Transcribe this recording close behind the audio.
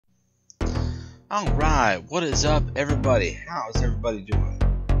Alright, what is up, everybody? How's everybody doing?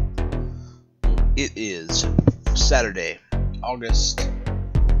 It is Saturday, August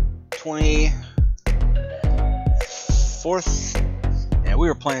 24th, and we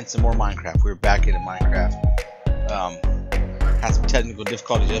were playing some more Minecraft. We were back into Minecraft. Had some technical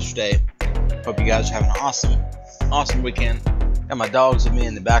difficulties yesterday. Hope you guys are having an awesome weekend. Got my dogs with me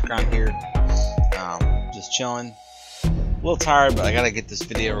in the background here, just chilling. A little tired, but I gotta get this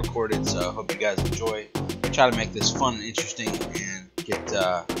video recorded, so I hope you guys enjoy. Try to make this fun and interesting, and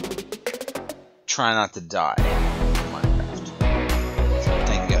try not to die in Minecraft. So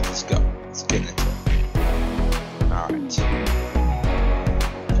thank you guys. Let's go. Let's get into it. All right.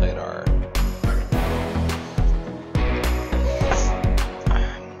 Played our.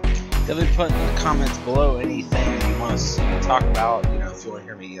 Definitely put in the comments below anything you want to see me talk about. You know, if you want to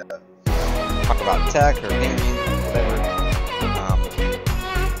hear me talk about tech or gaming, whatever.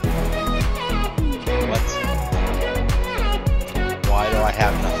 Why do I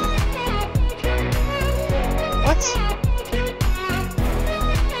have nothing? What?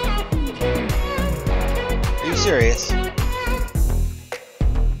 Are you serious?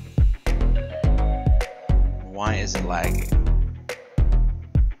 Why is it lagging?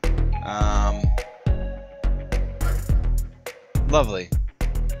 Lovely.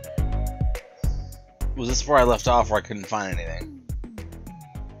 Was this where I left off where I couldn't find anything?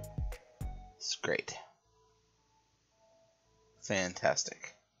 It's great.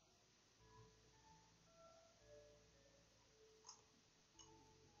 Fantastic.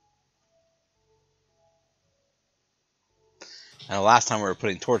 Now, last time we were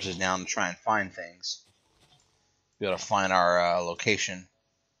putting torches down to try and find things. Be able to find our location.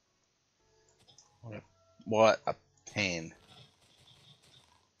 What a pain.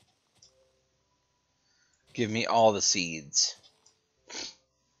 Give me all the seeds.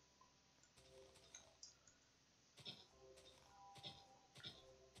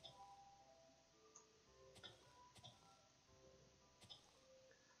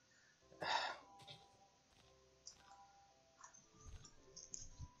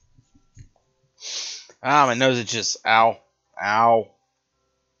 Ah, my nose is just, ow, ow.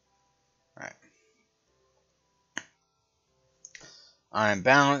 Alright. I'm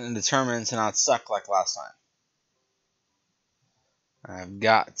bound and determined to not suck like last time. I've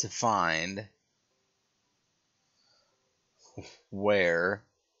got to find where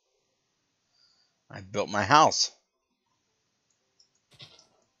I built my house.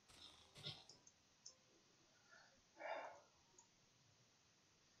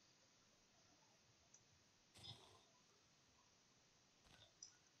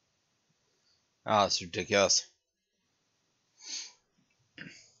 Oh, it's ridiculous.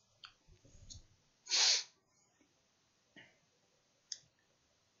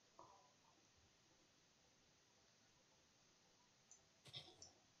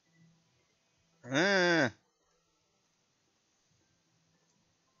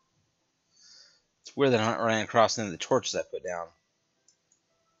 It's weird that I'm not running across any of the torches I put down.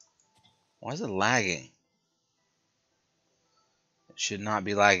 Why is it lagging? It should not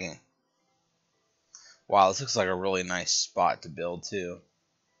be lagging. Wow, this looks like a really nice spot to build too.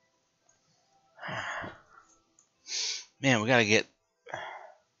 Man, we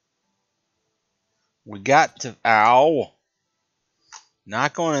got to, ow!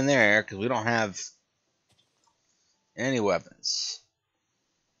 Not going in there because we don't have any weapons.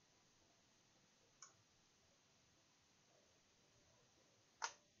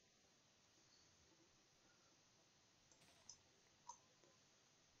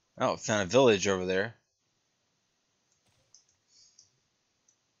 Oh, found a village over there.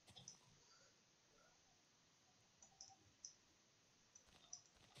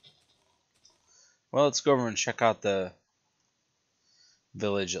 Well, let's go over and check out the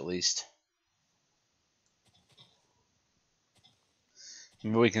village at least.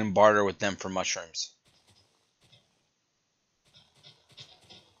 Maybe we can barter with them for mushrooms.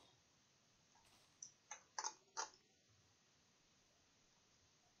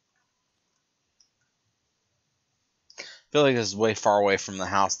 I feel like this is way far away from the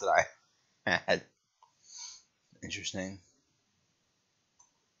house that I had. Interesting.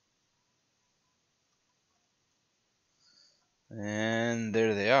 And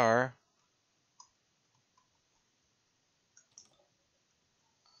there they are.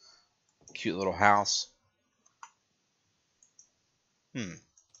 Cute little house. Well,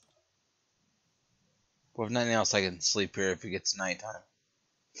 if nothing else, I can sleep here if it gets nighttime.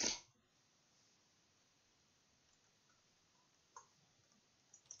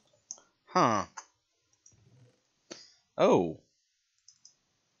 Huh. Oh.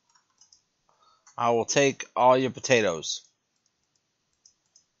 I will take all your potatoes,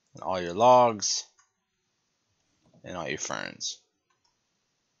 and all your logs, and all your ferns.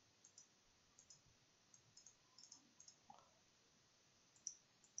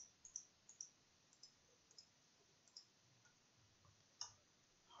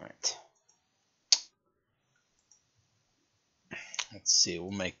 Alright. Let's see,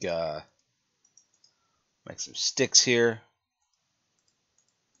 we'll make some sticks here.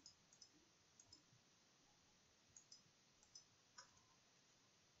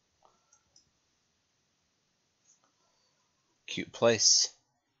 Cute place.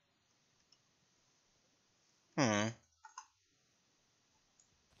 Hi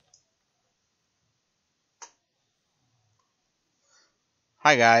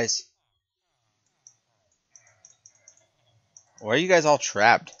guys. Why are you guys all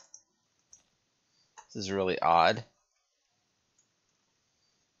trapped? This is really odd.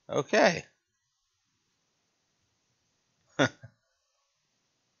 Okay.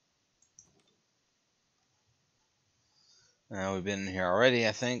 We've been in here already,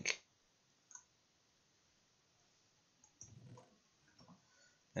 I think.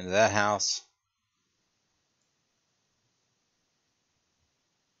 Into that house.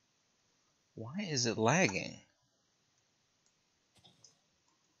 Why is it lagging?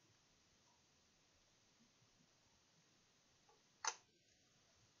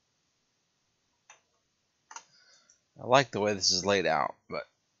 I like the way this is laid out, but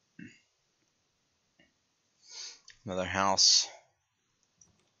another house.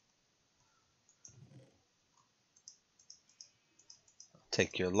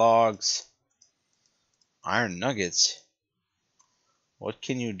 Take your logs. Iron nuggets. What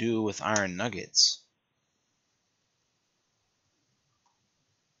can you do with iron nuggets?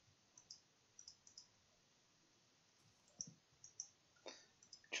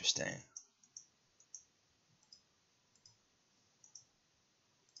 Interesting.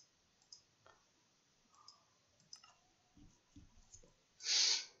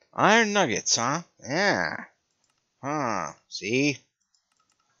 Iron nuggets, huh? Yeah. Huh. See?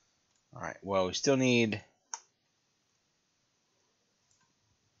 Alright, well, we still need...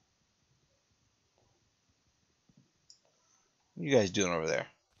 What are you guys doing over there?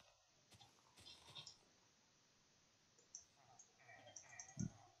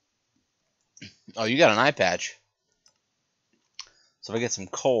 Oh, you got an eye patch. So if I get some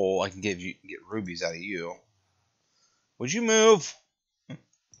coal, I can get rubies out of you. Would you move?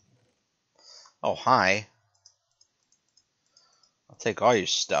 Oh, hi. I'll take all your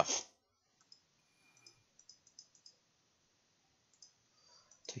stuff.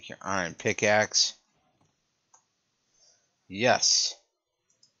 Take your iron pickaxe. Yes.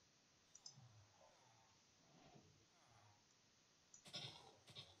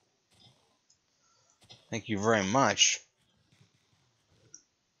 Thank you very much.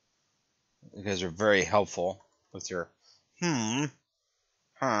 You guys are very helpful with your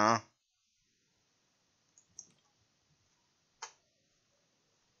huh.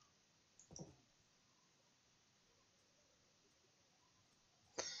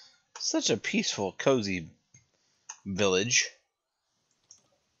 Such a peaceful, cozy village.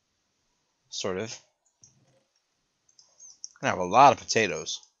 Sort of. I have a lot of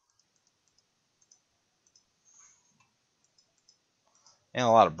potatoes. And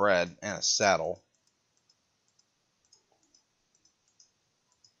a lot of bread. And a saddle.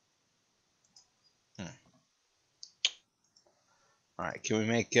 Alright, can we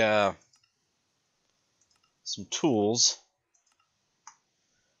make some tools?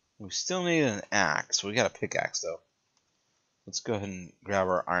 We still need an axe. We got a pickaxe, though. Let's go ahead and grab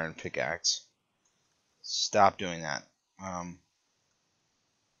our iron pickaxe. Stop doing that. Alright.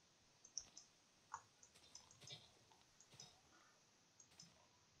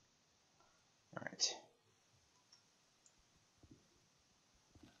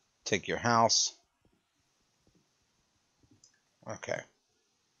 Take your house. Okay.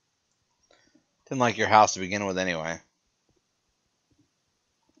 Didn't like your house to begin with anyway.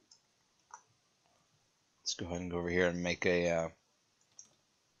 Let's go ahead and go over here and make a...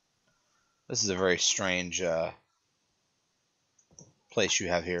 This is a very strange place you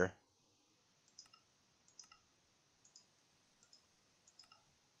have here.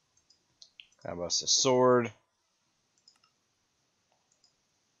 Grab us a sword.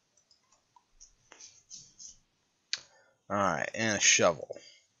 Alright, and a shovel.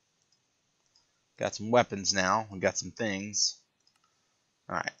 Got some weapons now. We got some things.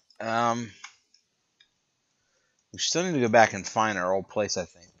 Alright. We still need to go back and find our old place, I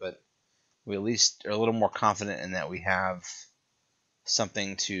think, but we at least are a little more confident in that we have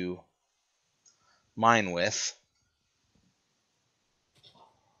something to mine with.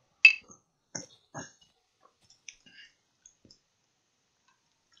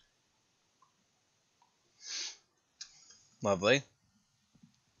 Lovely.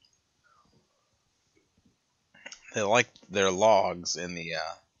 They like their logs in the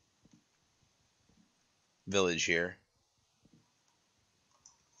village here.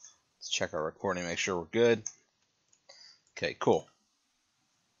 Let's check our recording, make sure we're good. Okay, cool.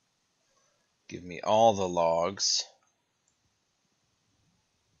 Give me all the logs.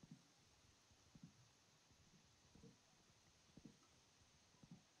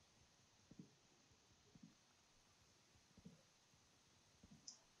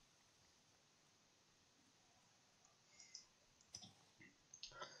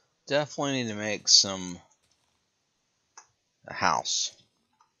 Definitely need to make a house.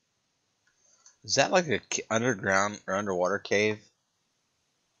 Is that like a underground or underwater cave?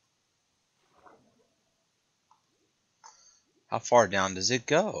 How far down does it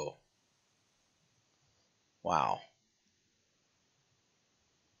go? Wow.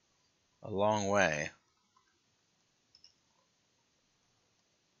 A long way.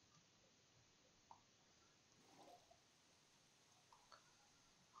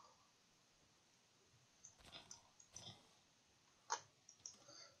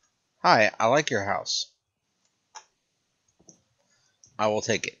 Hi, I like your house. I will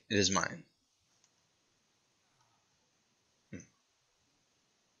take it. It is mine.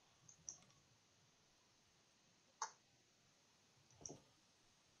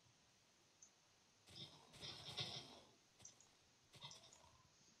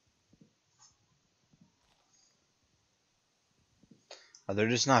 Are there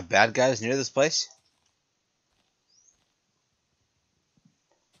just not bad guys near this place?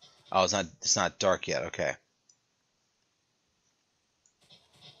 Oh, it's not dark yet. Okay.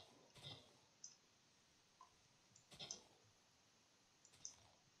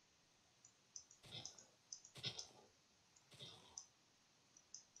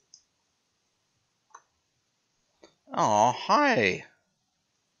 Oh, hi.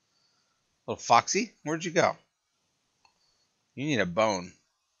 Little Foxy, where'd you go? You need a bone.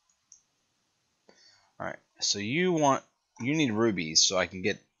 Alright, so you need rubies so I can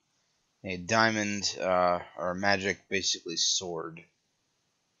get a diamond or a magic basically sword.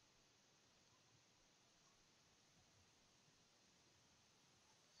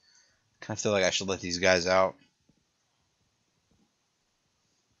 Kinda feel like I should let these guys out.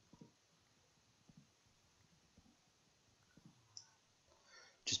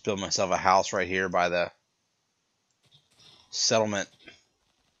 Just build myself a house right here by the settlement.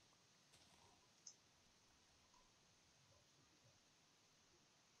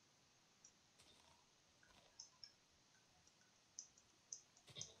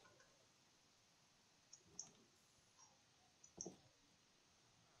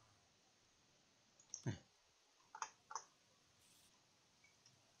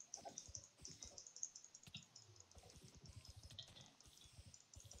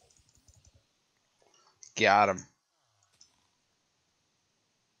 Got him.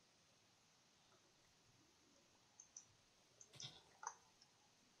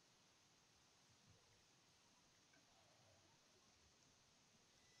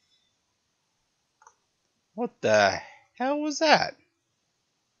 What the hell was that?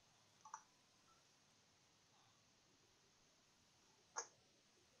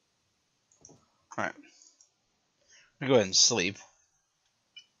 Alright. I'm gonna go ahead and sleep.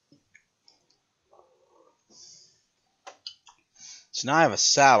 So now I have a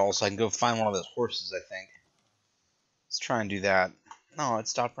saddle, so I can go find one of those horses, I think. Let's try and do that. No, it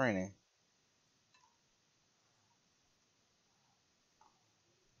stopped raining.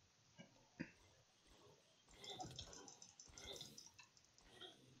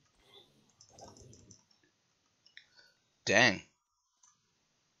 Dang.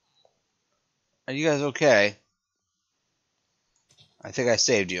 Are you guys okay? I think I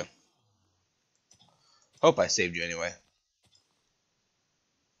saved you. Hope I saved you anyway.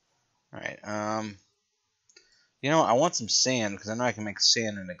 Alright, you know, I want some sand, because I know I can make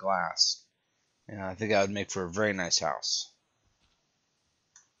sand into glass. And I think that would make for a very nice house.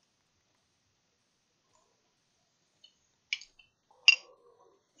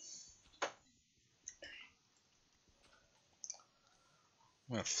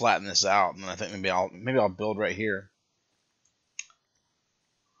 I'm gonna flatten this out, and I think maybe I'll build right here.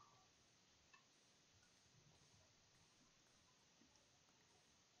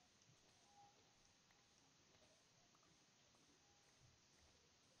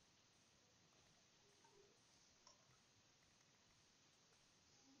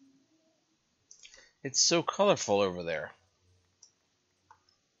 It's so colorful over there.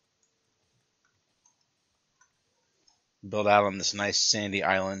 Build out on this nice sandy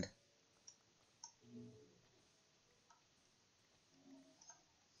island.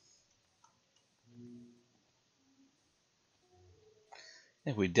 I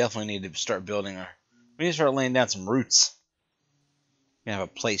think we definitely need to start building we need to start laying down some roots. We have a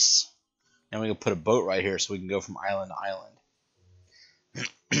place. And we can put a boat right here so we can go from island to island.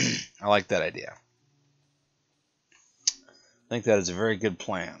 I like that idea. I think that is a very good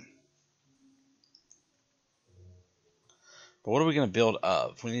plan. But what are we going to build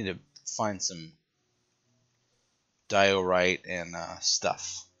of? We need to find some diorite and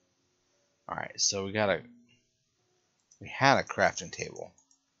stuff. Alright, so we had a crafting table.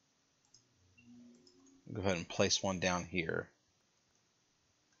 Go ahead and place one down here.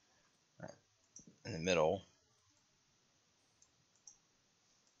 Right, in the middle.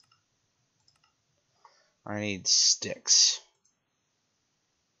 I need sticks.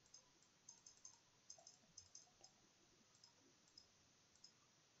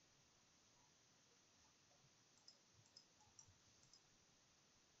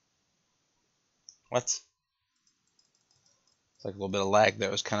 What? It's like a little bit of lag there.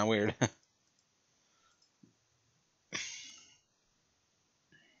 It was kind of weird.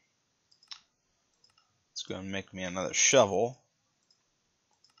 Let's go and make me another shovel.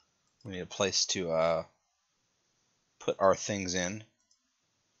 We need a place to put our things in.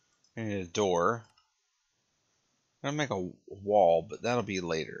 We need a door. I'm going to make a wall, but that'll be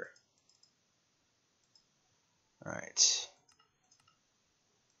later. Alright.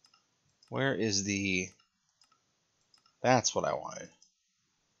 Where is the... That's what I wanted.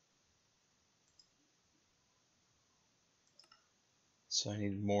 So I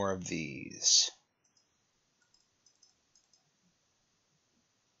need more of these.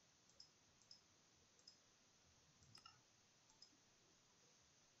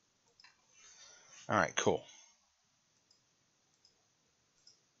 Alright, cool.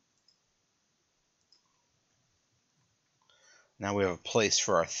 Now we have a place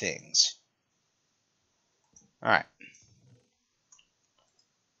for our things. Alright.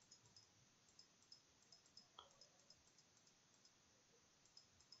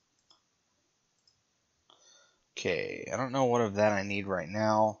 Okay, I don't know what of that I need right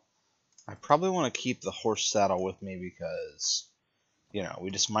now. I probably want to keep the horse saddle with me because, you know,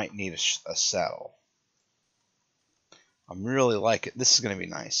 we just might need a saddle. I'm really like it. This is going to be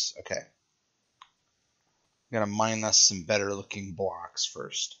nice. Okay. I'm going to mine us some better looking blocks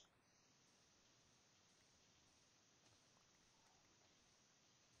first.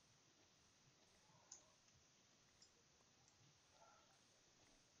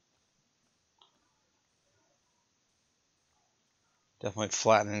 Definitely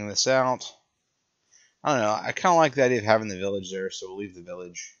flattening this out. I don't know. I kind of like the idea of having the village there, so we'll leave the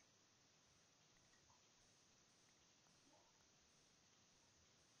village.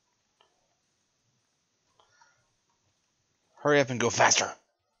 Hurry up and go faster.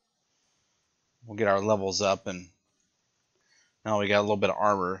 We'll get our levels up, and now we got a little bit of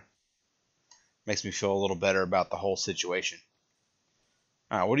armor. Makes me feel a little better about the whole situation.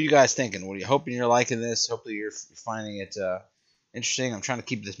 Alright, what are you guys thinking? What are you hoping you're liking this? Hopefully you're finding it interesting. I'm trying to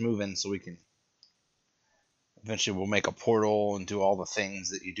keep this moving so we can... Eventually we'll make a portal and do all the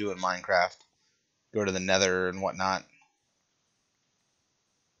things that you do in Minecraft. Go to the Nether and whatnot.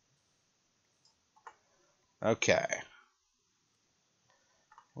 Okay.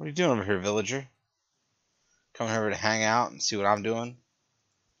 What are you doing over here, villager? Coming over to hang out and see what I'm doing?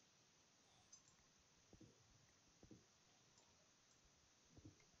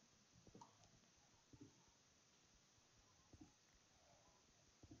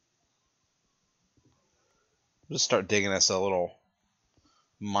 Just start digging us a little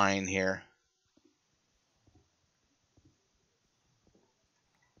mine here.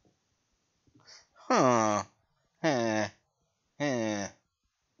 Huh. Heh. Heh.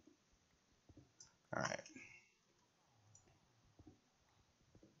 Alright.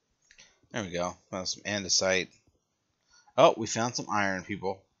 There we go. Found some andesite. Oh, we found some iron,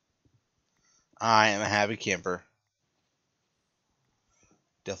 people. I am a happy camper.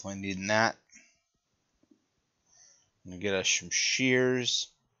 Definitely needing that. I'm gonna get us some shears.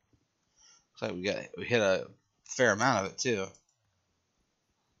 Looks like we hit a fair amount of it too.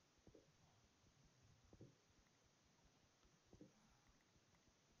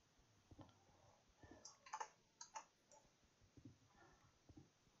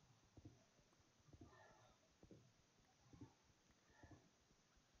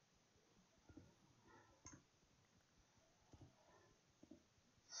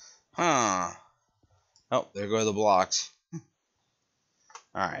 Huh. Oh, there go the blocks.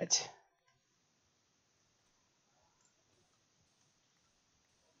 Alright.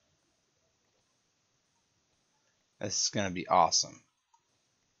 This is going to be awesome.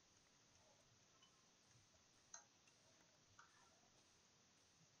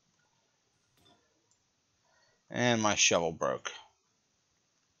 And my shovel broke.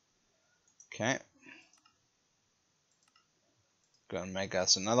 Okay. Gonna make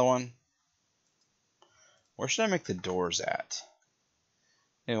us another one. Where should I make the doors at?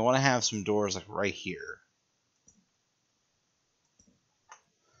 I want to have some doors like right here.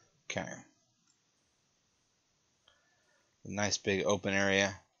 Okay. A nice big open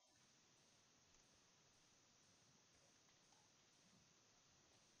area.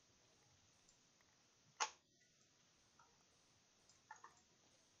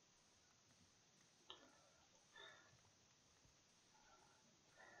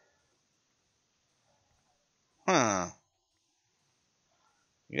 Huh.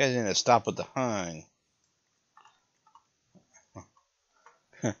 You guys need to stop with the hung.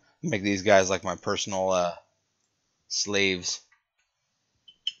 Make these guys like my personal slaves.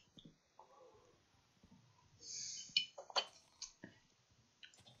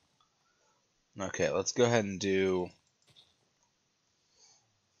 Okay, let's go ahead and do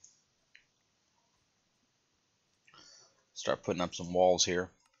start putting up some walls here.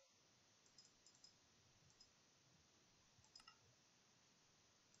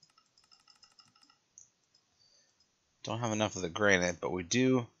 Don't have enough of the granite, but we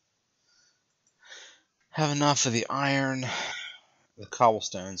do have enough of the iron, the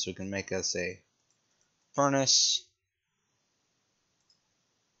cobblestone, so we can make us a furnace.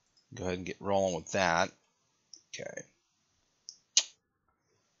 Go ahead and get rolling with that. Okay.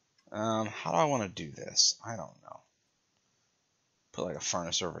 How do I want to do this? I don't know. Put like a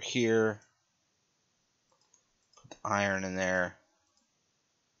furnace over here. Put the iron in there.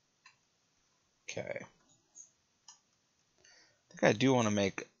 Okay. I think I do want to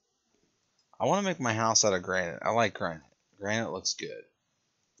make. I want to make my house out of granite. I like granite. Granite looks good.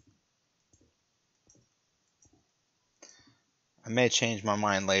 I may change my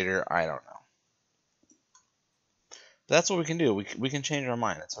mind later. I don't know. But that's what we can do. We can change our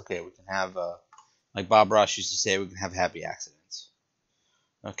mind. It's okay. We can have, like Bob Ross used to say, we can have happy accidents.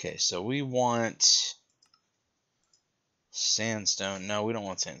 Okay, so we want sandstone. No, we don't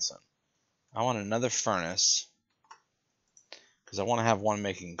want sandstone. I want another furnace because I want to have one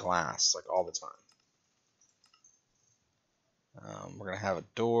making glass like all the time. We're going to have a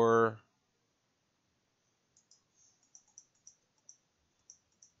door.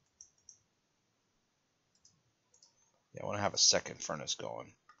 Yeah, I want to have a second furnace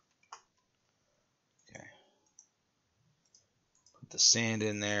going. Okay. Put the sand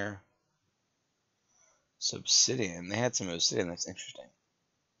in there. Obsidian. They had some obsidian. That's interesting.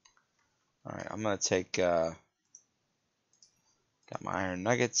 Alright, I'm going to take... got my iron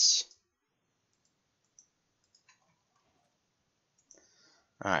nuggets.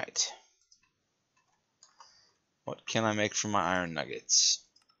 Alright. What can I make from my iron nuggets?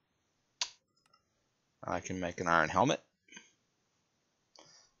 I can make an iron helmet.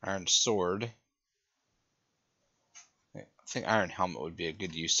 Iron sword. I think iron helmet would be a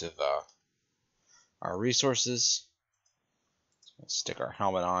good use of our resources. Let's stick our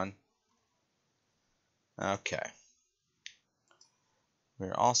helmet on. Okay.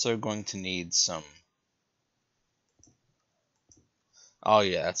 We're also going to need some... Oh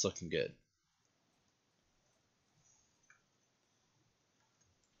yeah, that's looking good.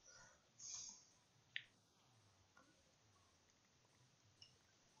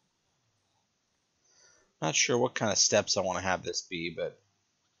 Not sure what kind of steps I want to have this be, but...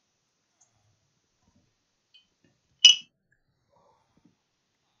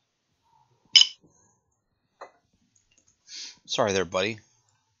 Sorry there, buddy.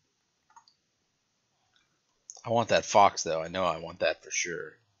 I want that fox, though. I know I want that for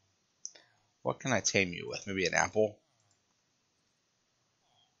sure. What can I tame you with? Maybe an apple?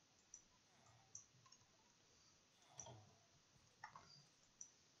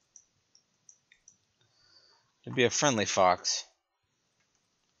 It'd be a friendly fox.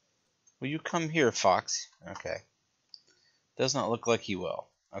 Will you come here, fox? Okay. Does not look like he will.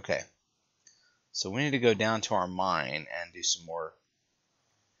 Okay. So we need to go down to our mine and do some more,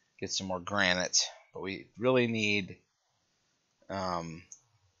 get some more granite. But we really need, some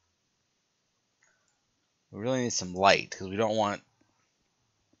light because we don't want.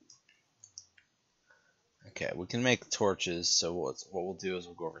 Okay, we can make torches. So what we'll do is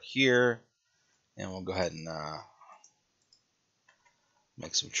we'll go over here and we'll go ahead and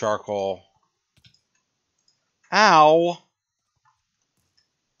make some charcoal. Ow!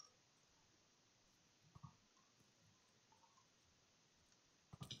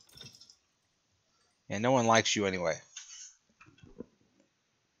 Yeah, no one likes you anyway.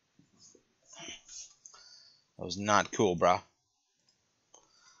 That was not cool, bro.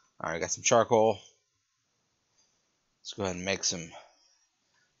 Alright, got some charcoal. Let's go ahead and make some.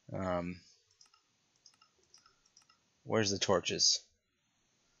 Where's the torches?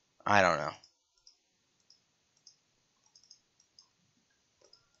 I don't know.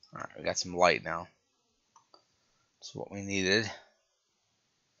 Alright, we got some light now. That's what we needed.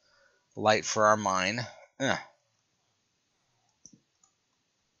 Light for our mine. Ugh.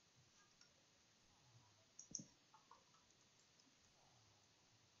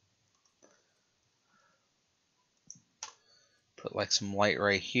 Put like some light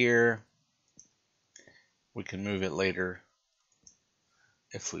right here. We can move it later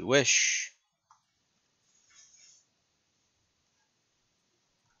if we wish.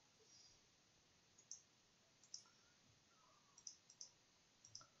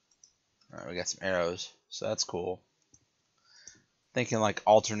 Alright, we got some arrows, so that's cool. Thinking like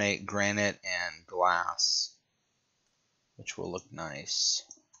alternate granite and glass, which will look nice.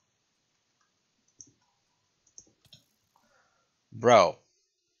 Bro.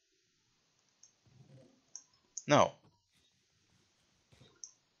 No.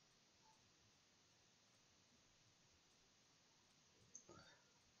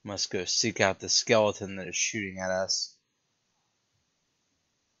 Must go seek out the skeleton that is shooting at us.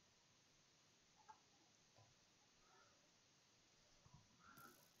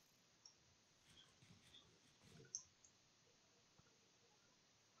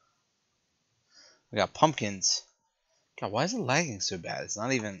 We got pumpkins. God, why is it lagging so bad? It's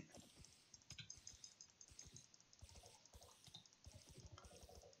not even...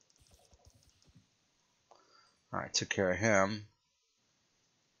 Alright, took care of him.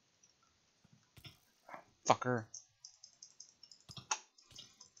 Fucker.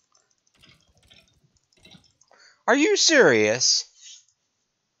 Are you serious?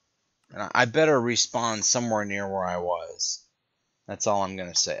 And I better respawn somewhere near where I was. That's all I'm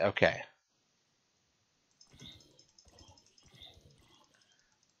gonna say. Okay.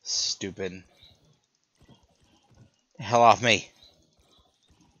 Stupid. Hell off me.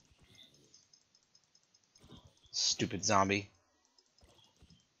 Stupid zombie.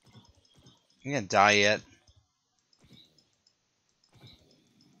 You gonna die yet?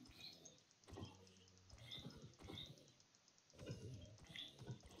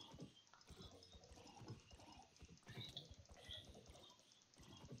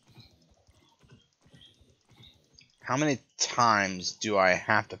 How many times do I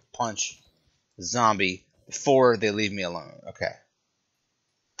have to punch the zombie before they leave me alone? Okay.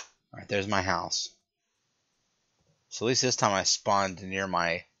 Alright, there's my house. So at least this time I spawned near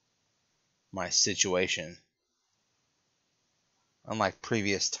my situation. Unlike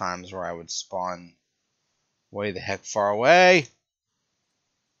previous times where I would spawn way the heck far away.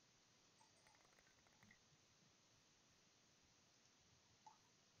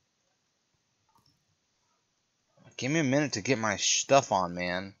 Give me a minute to get my stuff on,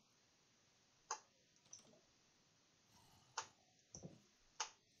 man.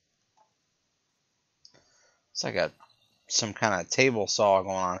 It's like some kind of table saw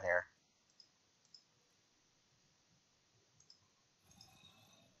going on here.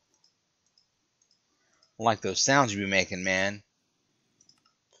 I like those sounds you be making, man.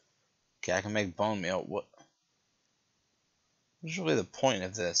 Okay, I can make bone meal. What's really the point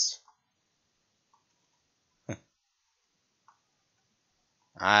of this?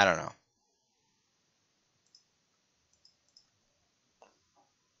 I don't know.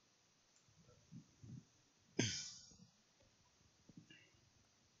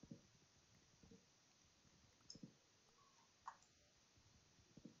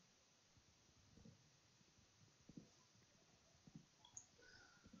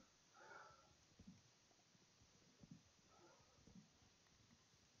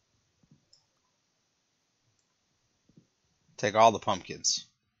 Take all the pumpkins.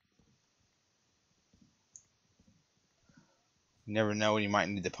 You never know when you might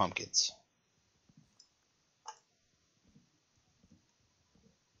need the pumpkins.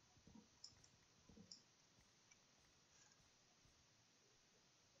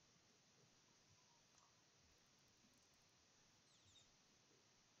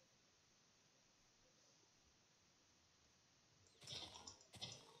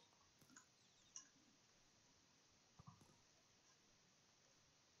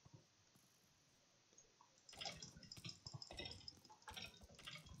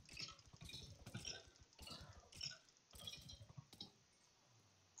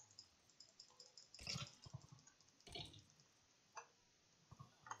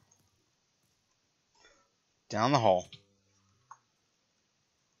 Down the hole.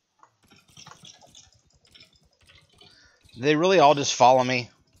 They really all just follow me.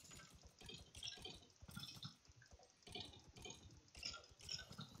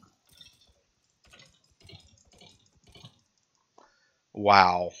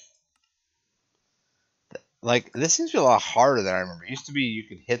 Wow. Like, this seems to be a lot harder than I remember. It used to be you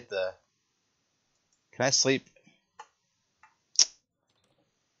could hit the... Can I sleep?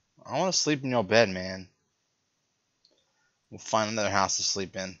 I want to sleep in your bed, man. We'll find another house to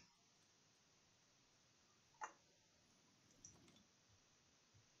sleep in.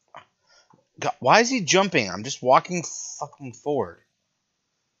 God, why is he jumping? I'm just walking fucking forward.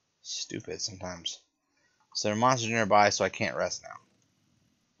 Stupid sometimes. So there are monsters nearby, so I can't rest now.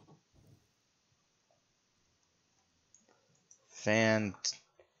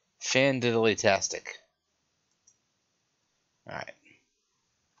 Fan-diddly-tastic. Alright.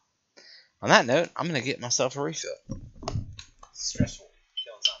 On that note, I'm going to get myself a refill. Stressful.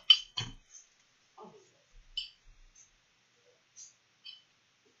 Killing time.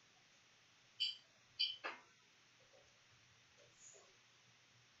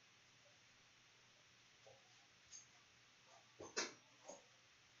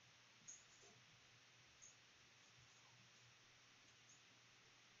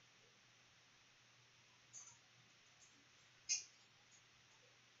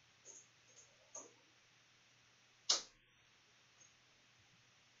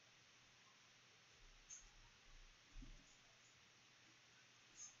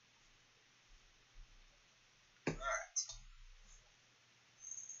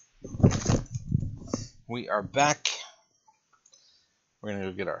 We are back. We're going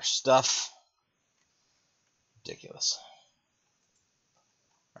to go get our stuff. Ridiculous.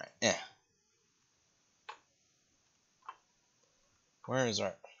 Alright, yeah. Where is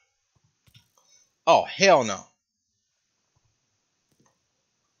our... Oh, hell no.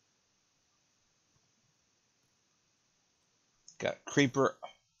 Got a creeper.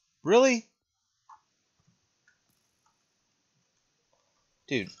 Really?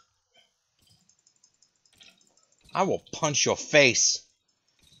 Dude. I will punch your face.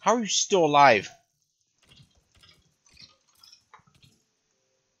 How are you still alive?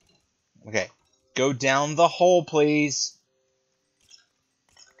 Okay. Go down the hole, please.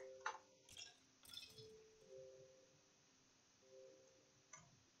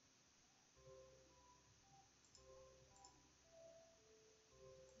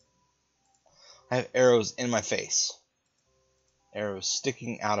 I have arrows in my face. Arrows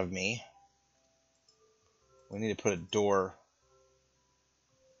sticking out of me. We need to put a door.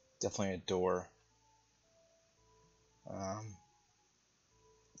 Definitely a door.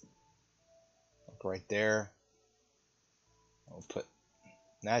 Look right there. We'll put...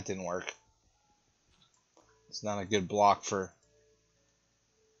 That didn't work. It's not a good block for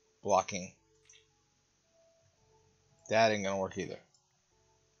blocking. That ain't gonna work either.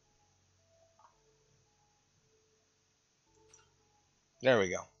 There we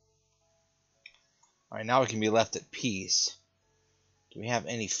go. Alright, now we can be left at peace. Do we have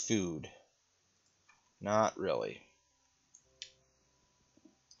any food? Not really.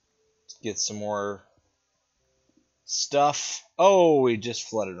 Let's get some more stuff. Oh, we just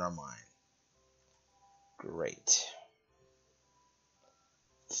flooded our mine. Great.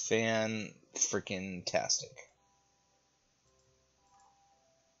 Fan-freaking-tastic.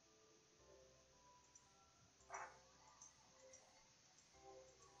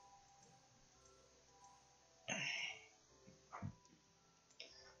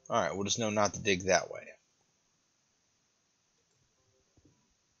 Alright, we'll just know not to dig that way.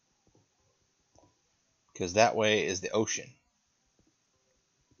 Because that way is the ocean.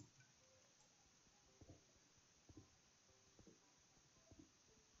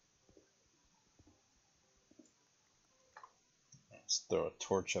 Let's throw a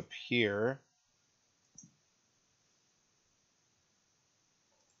torch up here.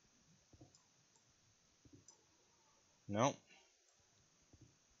 Nope.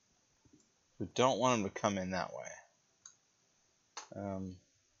 We don't want them to come in that way.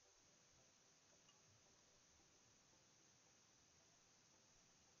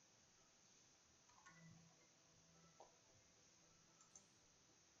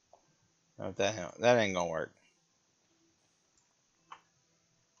 No, that ain't gonna work.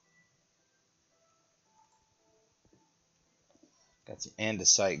 Got some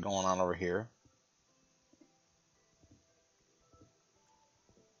andesite going on over here.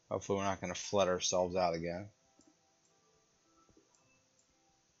 Hopefully we're not going to flood ourselves out again.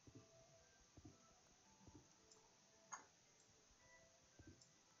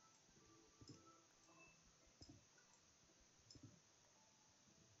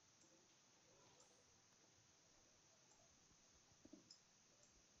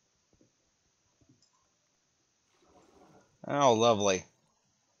 Oh, lovely.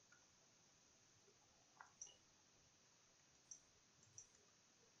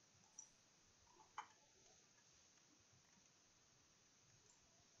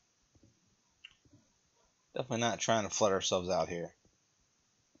 Definitely not trying to flood ourselves out here.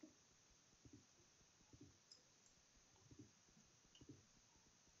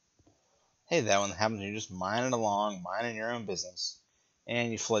 Hey, that one happens when you're just mining along, minding your own business,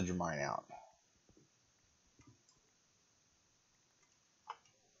 and you flood your mine out.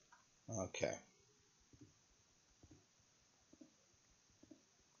 Okay.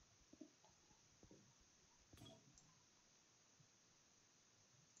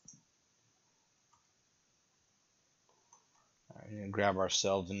 Alright, we're gonna grab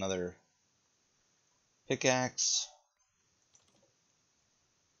ourselves another pickaxe.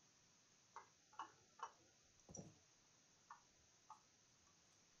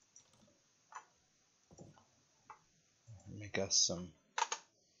 Make us some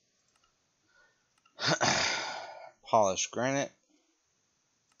polished granite.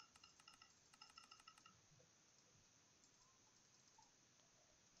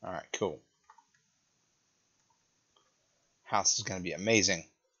 Alright, cool. House is going to be amazing.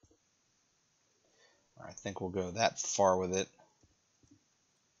 I think we'll go that far with it.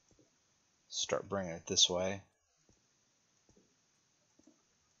 Start bringing it this way.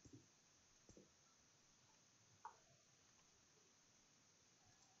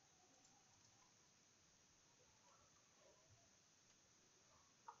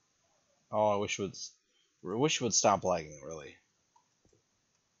 Oh, I wish it would stop lagging, really.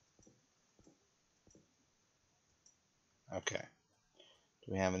 Okay.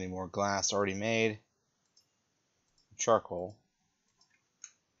 Do we have any more glass already made? Charcoal.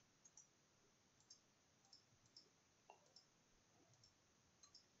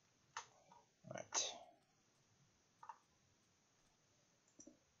 Alright.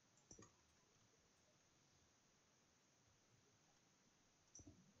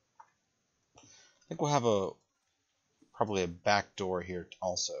 I think we'll have probably a back door here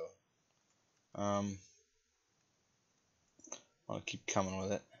also. I want to keep coming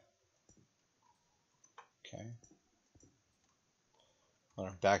with it. Okay. Let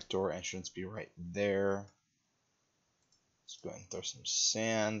our back door entrance be right there. Let's go ahead and throw some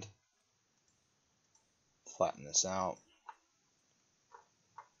sand. Flatten this out.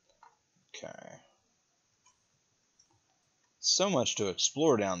 Okay. So much to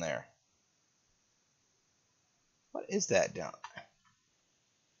explore down there. What is that down there?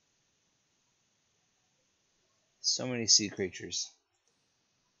 So many sea creatures.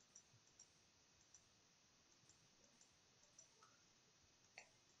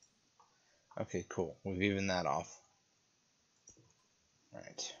 Okay, cool. We've evened that off.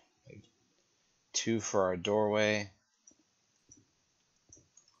 Alright. 2 for our doorway.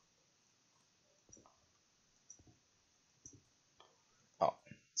 Oh,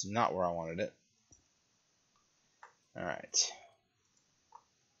 it's not where I wanted it. Alright.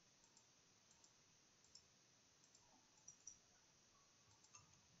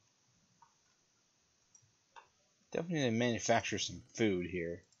 Definitely need to manufacture some food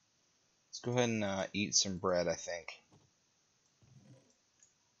here. Let's go ahead and eat some bread, I think.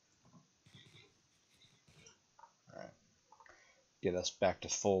 Alright. Get us back to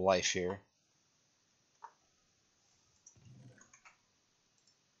full life here.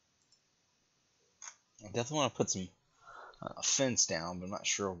 I definitely want to put some fence down, but I'm not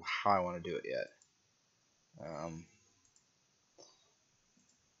sure how I want to do it yet.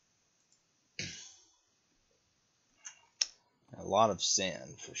 A lot of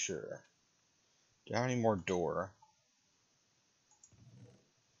sand for sure. Do I have any more door?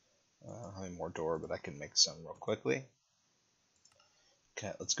 I don't have any more door, but I can make some real quickly.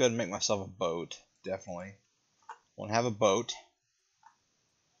 Okay, let's go ahead and make myself a boat. Definitely want to have a boat.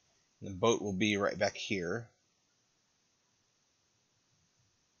 And the boat will be right back here.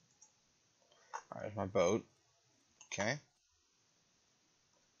 Alright, there's my boat. Okay.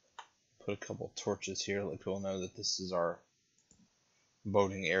 Put a couple torches here, let people know that this is our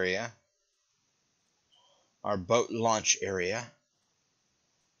boating area. Our boat launch area.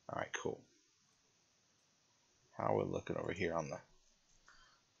 Alright, cool. How are we looking over here on the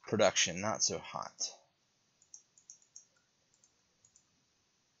production? Not so hot.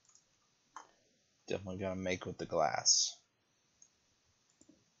 Definitely gotta make with the glass.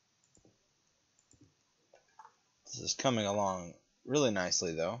 This is coming along really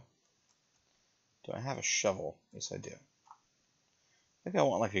nicely though. Do I have a shovel? Yes, I do. I think I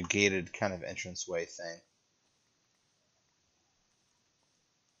want like a gated kind of entranceway thing.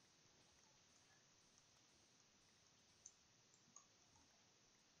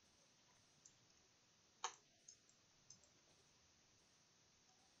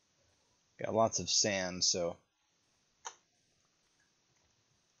 Got lots of sand, so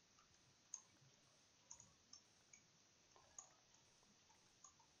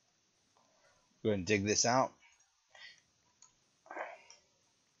go ahead and dig this out.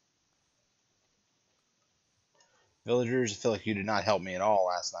 Villagers, I feel like you did not help me at all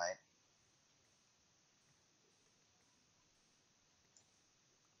last night.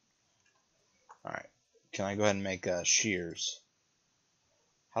 Alright, can I go ahead and make shears?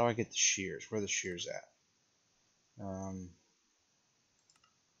 How do I get the shears? Where are the shears at?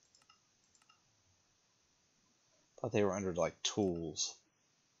 Thought they were under like tools.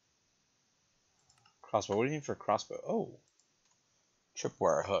 Crossbow. What do you need for a crossbow? Oh,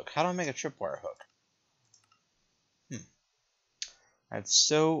 tripwire hook. How do I make a tripwire hook? I have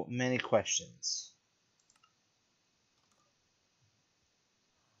so many questions.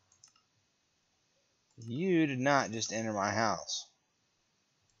 You did not just enter my house.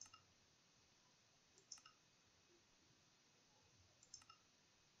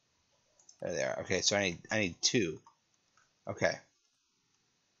 There they are. Okay, so I need two. Okay.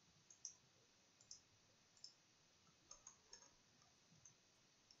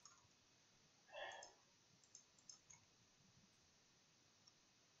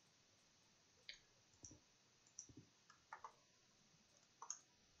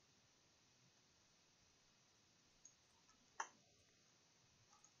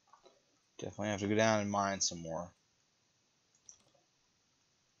 Definitely have to go down and mine some more.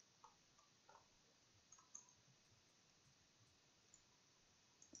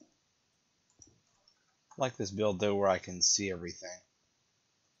 I like this build though where I can see everything.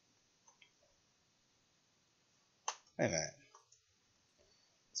 Wait a minute.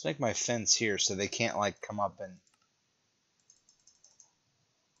 Let's make my fence here so they can't like come up and,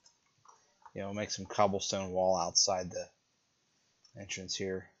 you know, make some cobblestone wall outside the entrance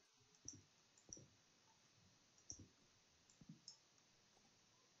here.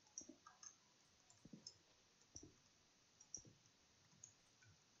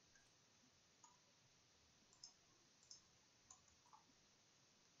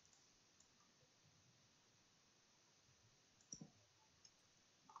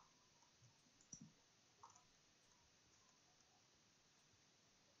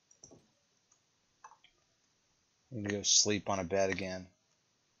 Need to go sleep on a bed again.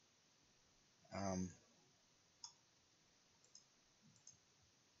 I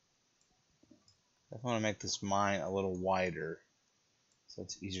want to make this mine a little wider so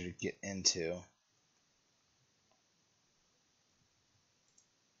it's easier to get into.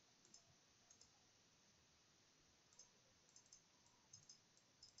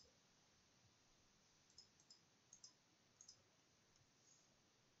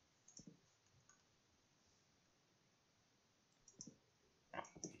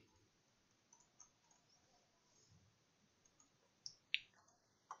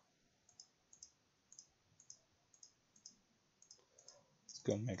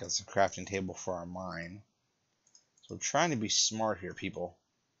 Go and make us a crafting table for our mine. So we're trying to be smart here, people.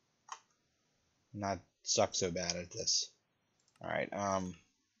 Not suck so bad at this. Alright, another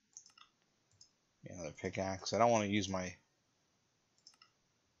pickaxe. I don't want to use my...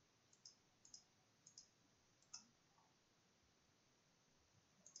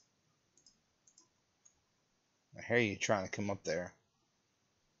 I hear you trying to come up there.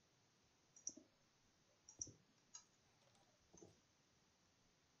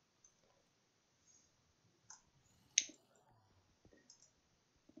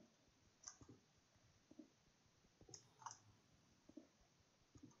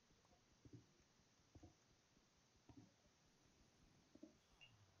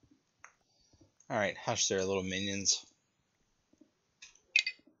 Alright, hush there, little minions.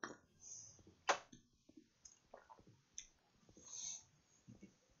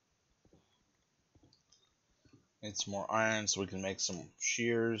 Need some more iron so we can make some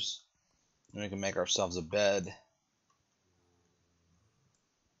shears. And we can make ourselves a bed.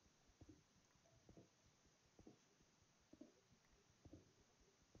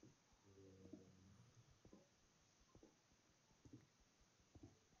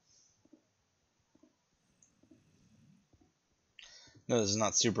 No, this is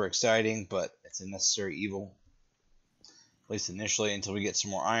not super exciting, but it's a necessary evil. At least initially, until we get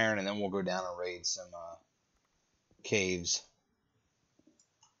some more iron, and then we'll go down and raid some caves.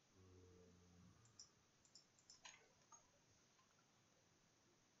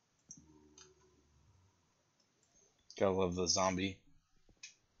 Gotta love the zombie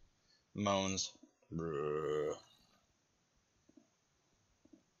moans. Bruh.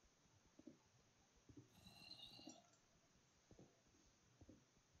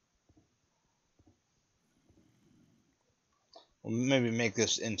 We'll maybe make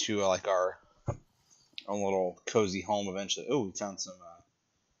this into like our own little cozy home eventually. Oh, we found some,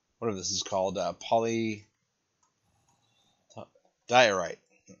 whatever this is called, poly diorite.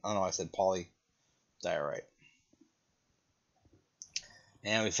 I don't know why I said poly diorite.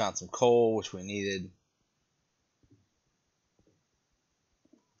 And we found some coal, which we needed.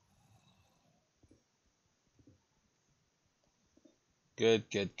 Good,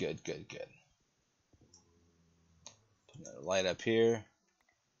 good, good, good, good. Put another light up here.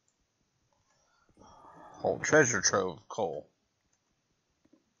 Whole treasure trove of coal.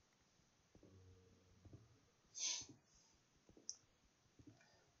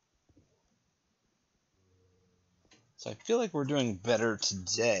 So I feel like we're doing better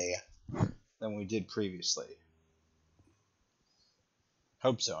today than we did previously.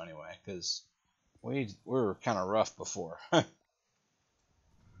 Hope so anyway, because we were kind of rough before.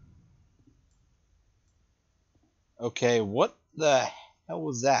 Okay, what the hell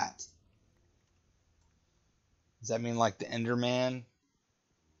was that? Does that mean like the Enderman?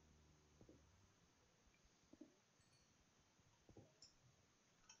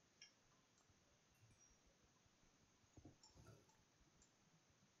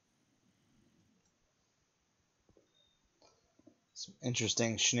 Some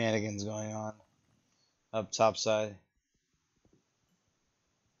interesting shenanigans going on up top side.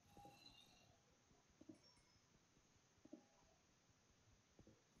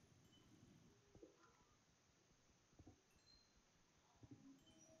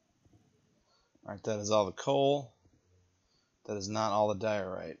 Alright, that is all the coal. That is not all the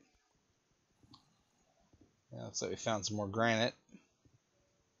diorite. Yeah, looks like we found some more granite,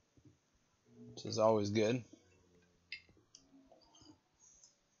 which is always good.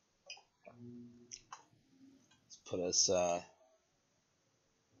 Let's put us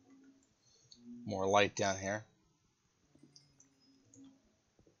more light down here.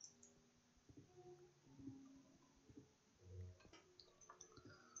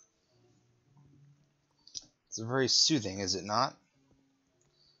 It's very soothing, is it not?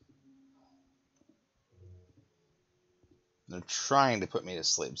 They're trying to put me to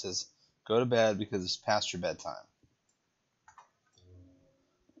sleep. It says, go to bed because it's past your bedtime.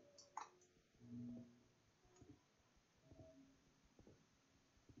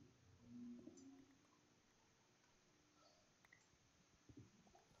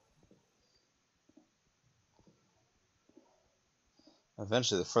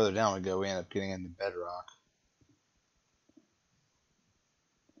 Eventually, the further down we go, we end up getting into bedrock.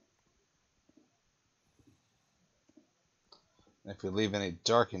 And if we leave any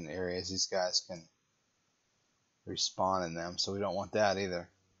darkened areas, these guys can respawn in them, so we don't want that either.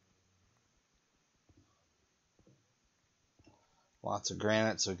 Lots of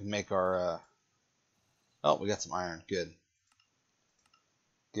granite, so we can make our... Oh, we got some iron. Good.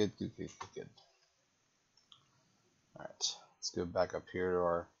 Good, good, good, good, good. Alright, let's go back up here to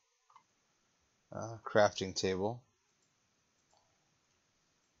our crafting table.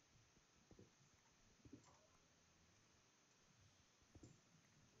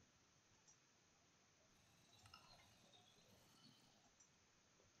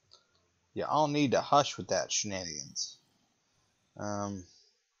 Yeah, I'll need to hush with that shenanigans. Iron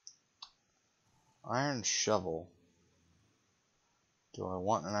shovel. Do I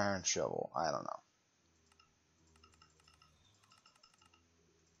want an iron shovel? I don't know.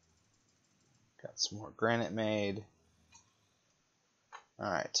 Got some more granite made.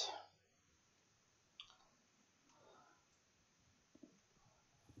 Alright.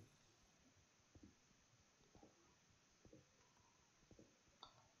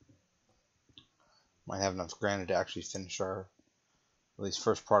 Might have enough granite to actually finish our, at least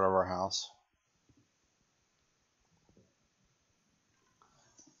first part of our house.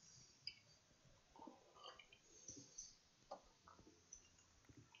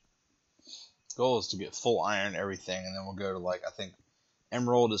 Goal is to get full iron everything, and then we'll go to, like, I think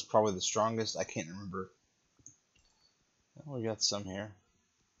emerald is probably the strongest. I can't remember. Well, we got some here.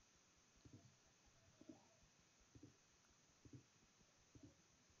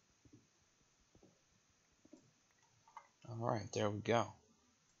 Alright, there we go.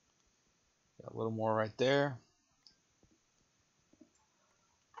 Got a little more right there.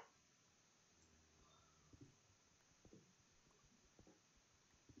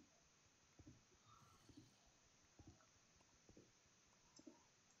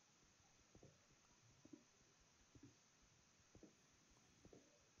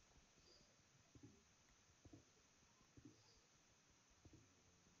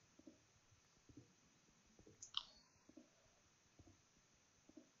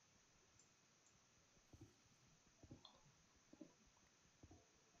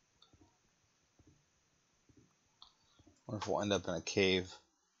 Wonder if we'll end up in a cave.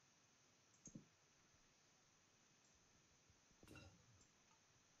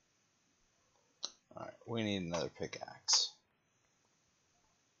 Alright, we need another pickaxe.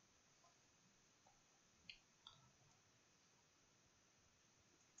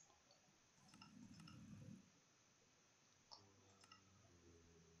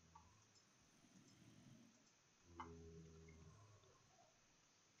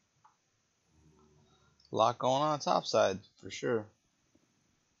 A lot going on topside, for sure.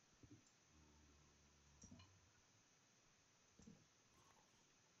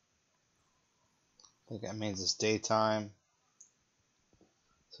 I think that means it's daytime.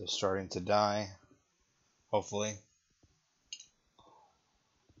 So starting to die, hopefully.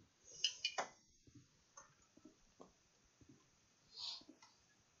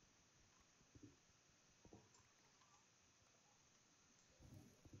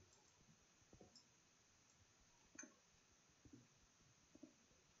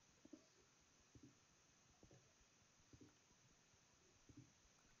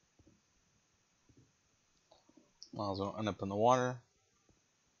 Might as well end up in the water.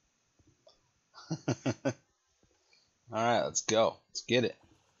 Alright, let's go. Let's get it.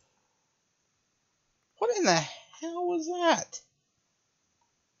 What in the hell was that?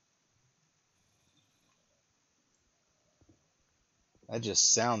 That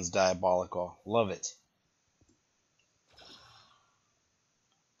just sounds diabolical. Love it.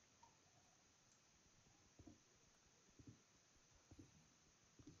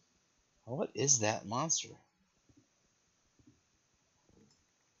 What is that monster?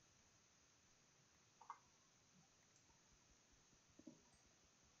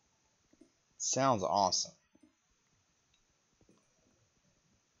 Sounds awesome.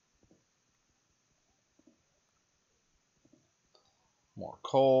 More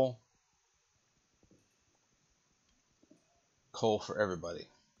coal. Coal for everybody.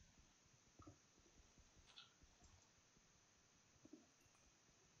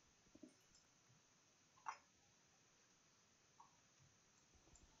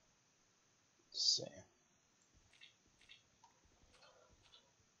 Let's see.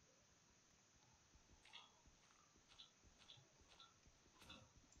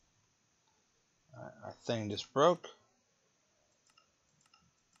 Alright, our thing just broke.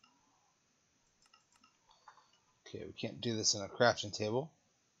 Okay, we can't do this in a crafting table,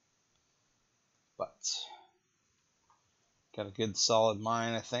 but got a good solid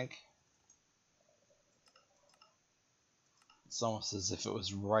mine, I think. It's almost as if it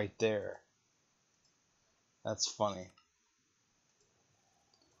was right there. That's funny.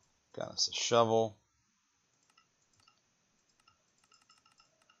 Got us a shovel.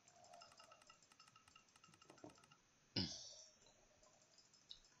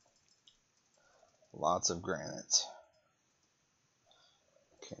 Lots of granite.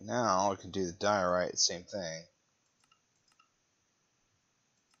 Okay, now we can do the diorite, same thing.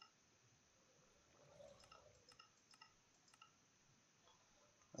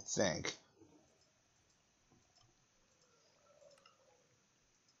 I think.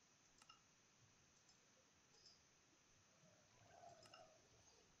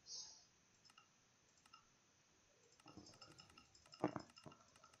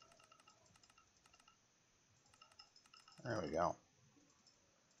 There we go.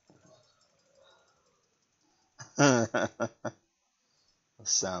 The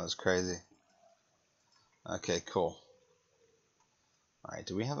sound is crazy. Okay, cool. Alright,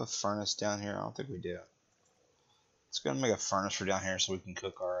 do we have a furnace down here? I don't think we do. Let's go and make a furnace for down here so we can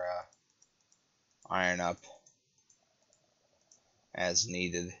cook our iron up as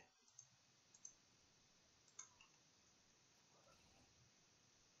needed.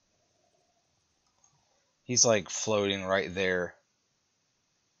 He's like floating right there.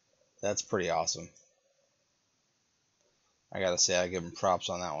 That's pretty awesome. I gotta say, I give him props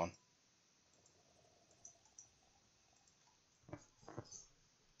on that one.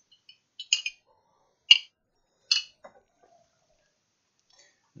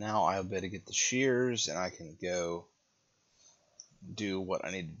 Now I'll be able to get the shears and I can go do what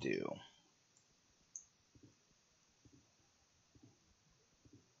I need to do.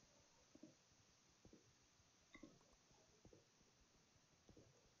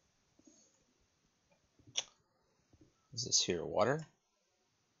 Is this here water?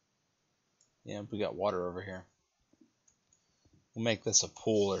 Yeah, we got water over here. We'll make this a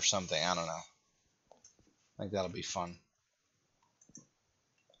pool or something. I don't know. I think that'll be fun.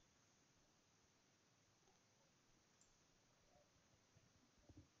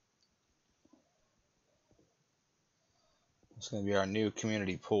 It's going to be our new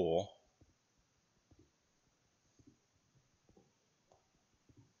community pool.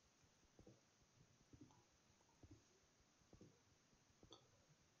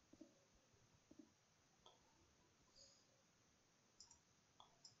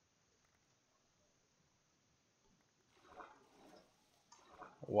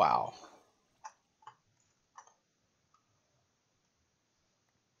 Wow.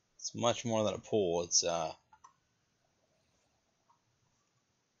 It's much more than a pool. Let's go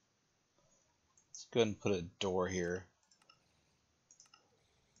ahead and put a door here.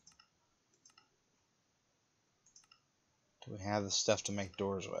 Do we have the stuff to make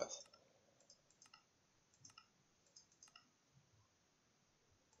doors with?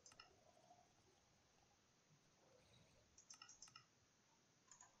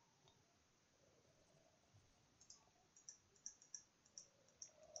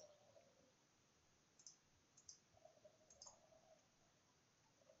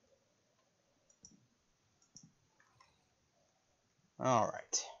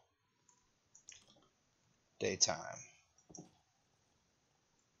 Alright. Daytime.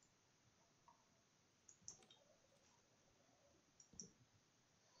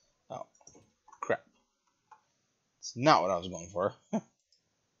 Oh, crap. It's not what I was going for.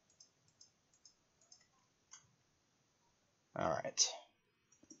 Alright.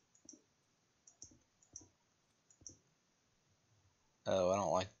 Oh, I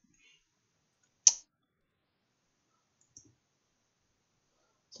don't like...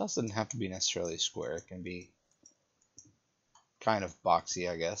 This house doesn't have to be necessarily square. It can be kind of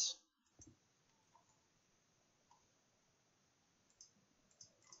boxy, I guess.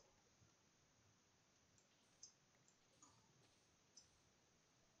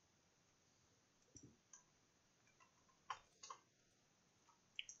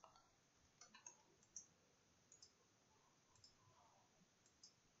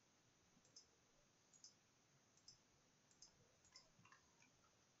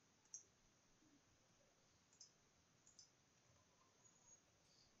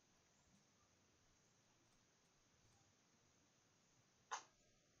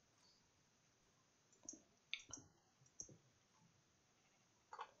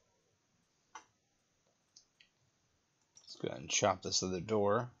 Let's go ahead and chop this other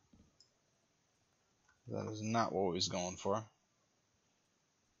door. That is not what we was going for.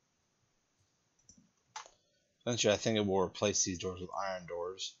 Eventually, I think it will replace these doors with iron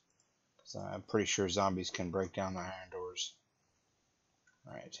doors. Because I'm pretty sure zombies can break down the iron doors.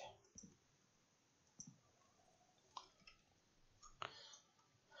 Alright.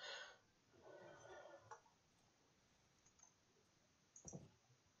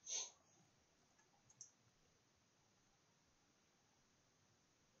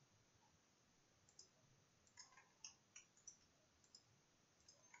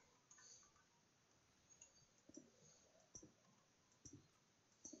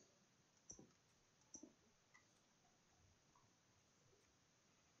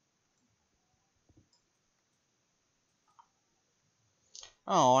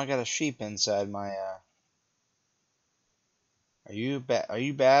 Oh, I got a sheep inside my, Are you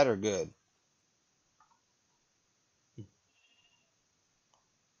bad or good?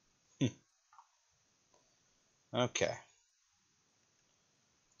 Okay.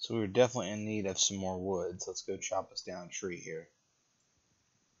 So we're definitely in need of some more wood, so let's go chop us down a tree here.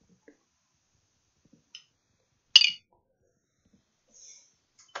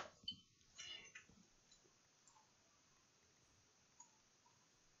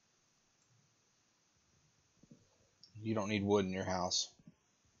 You don't need wood in your house.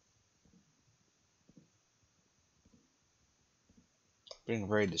 Being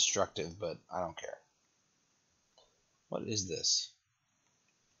very destructive, but I don't care. What is this?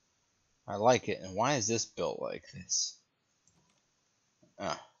 I like it, and why is this built like this?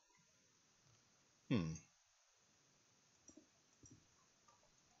 Ah.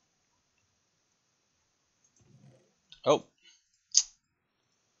 Oh.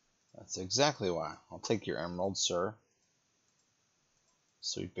 That's exactly why. I'll take your emerald, sir.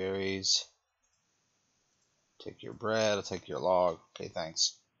 Sweet berries. Take your bread. I'll take your log. Okay,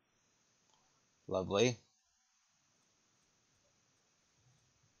 thanks. Lovely.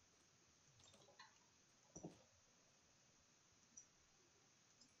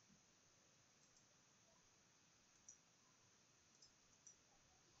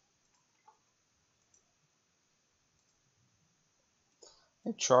 I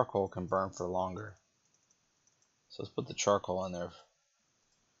think charcoal can burn for longer. So let's put the charcoal in there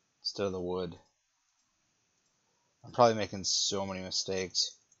instead of the wood. I'm probably making so many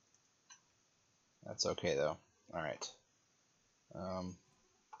mistakes. That's okay though. Alright.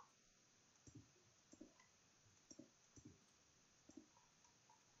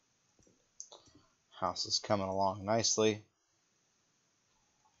 House is coming along nicely.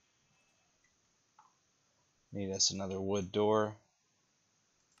 Need us another wood door.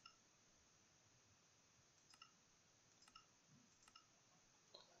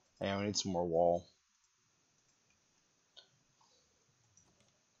 need some more wall.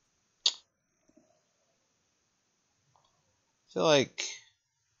 I feel like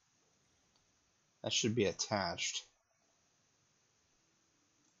that should be attached.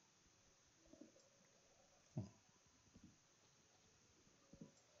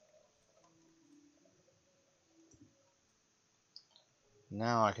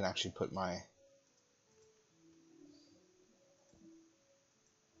 Now I can actually put my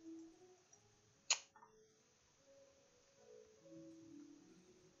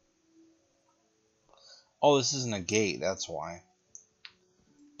oh, this isn't a gate, that's why.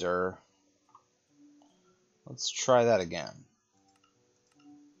 Durr. Let's try that again.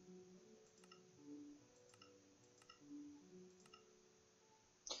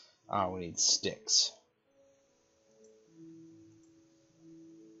 Ah, we need sticks.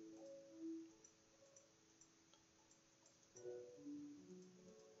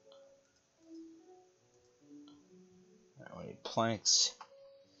 Alright, we need planks.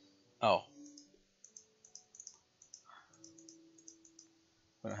 Oh.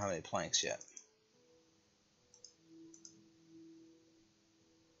 We don't have any planks yet.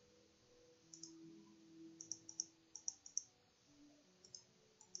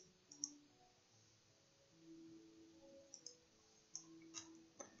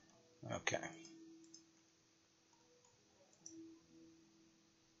 Okay.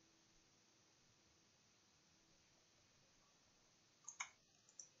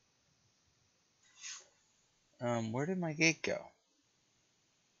 Where did my gate go?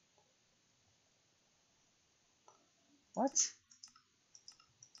 What?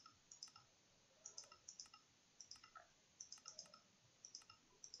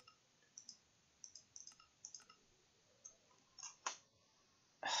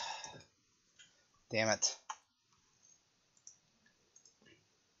 Damn it.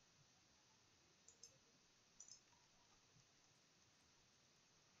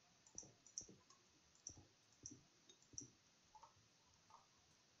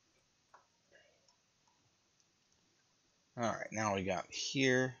 Alright, now we got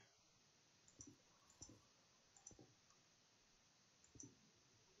here.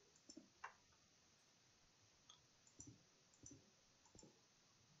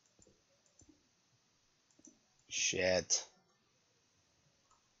 Shit.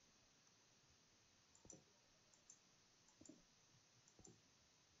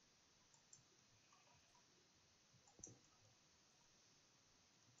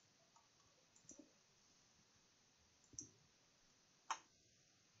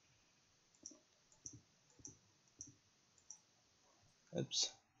 Oops.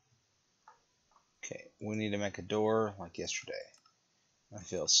 Okay, we need to make a door like yesterday. I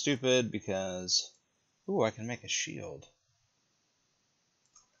feel stupid because... Ooh, I can make a shield.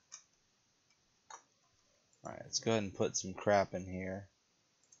 Alright, let's go ahead and put some crap in here.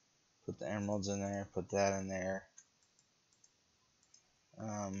 Put the emeralds in there, put that in there.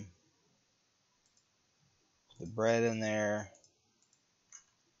 Put the bread in there.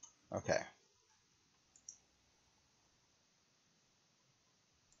 Okay.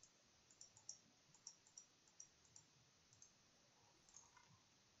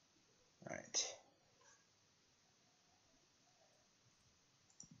 Alright.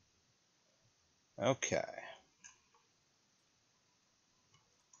 Okay.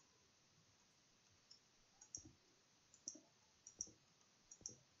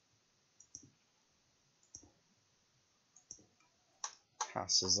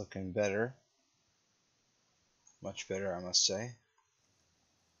 House is looking better. Much better, I must say.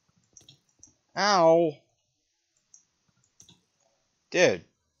 Ow! Dude.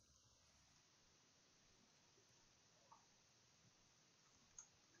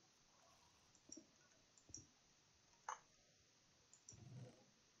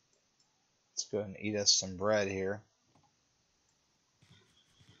 Let's go ahead and eat us some bread here.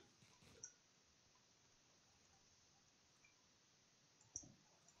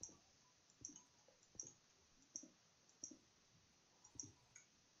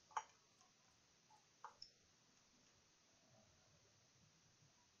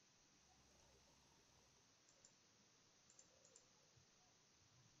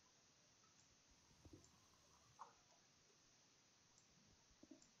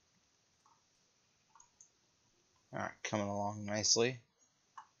 Alright, coming along nicely.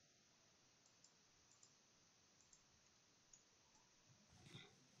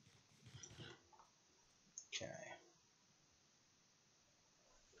 Okay.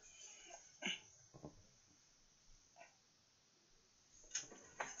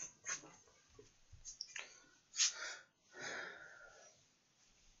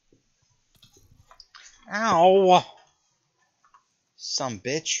 Ow! Some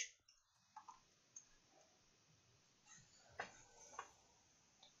bitch.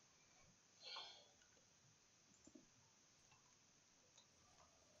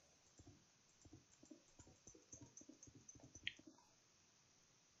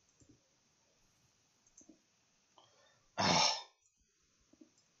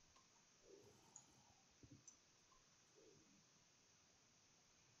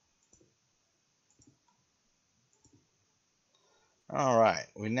 Alright,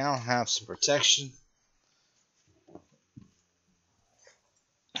 we now have some protection.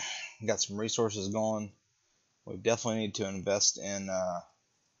 Got some resources going. We definitely need to invest in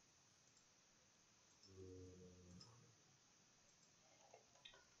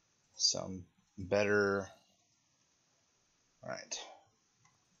some better. Alright.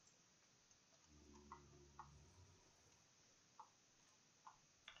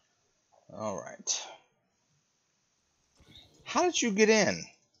 Alright. How did you get in?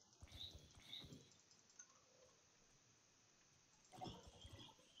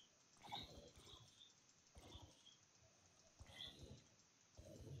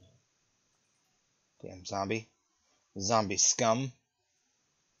 Damn zombie. Zombie scum.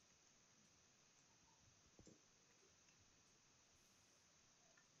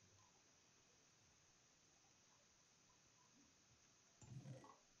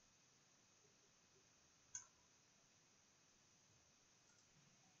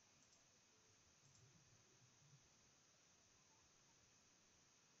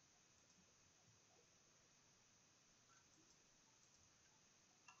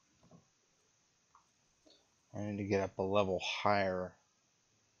 I need to get up a level higher.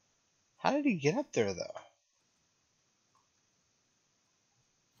 How did he get up there, though?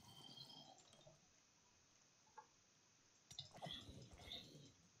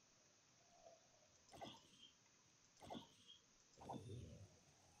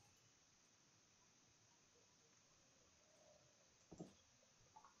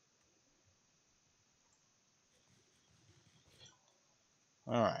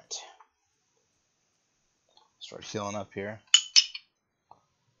 Alright. Start healing up here.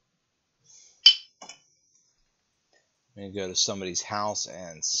 I'm going to go to somebody's house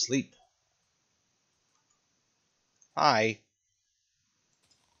and sleep. Hi.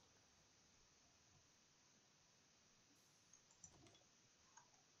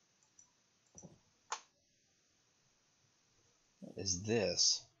 What is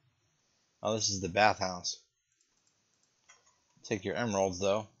this? Oh, this is the bathhouse. Take your emeralds,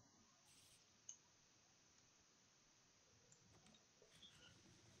 though.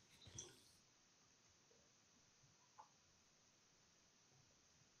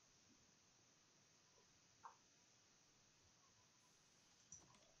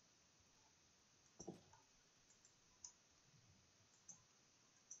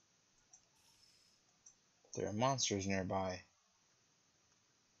 There are monsters nearby.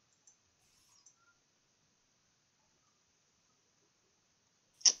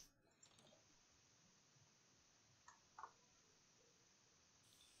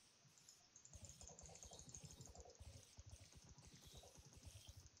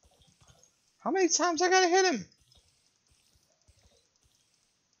 How many times I gotta hit him?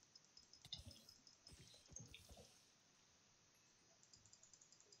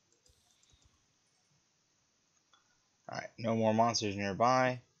 Alright, no more monsters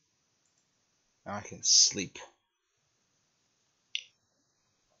nearby. Now I can sleep.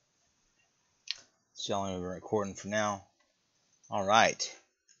 That's the only we've been recording for now. Alright.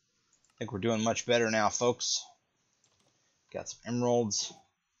 I think we're doing much better now, folks. Got some emeralds.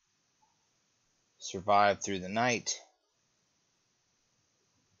 Survived through the night.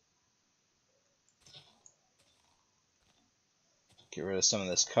 Get rid of some of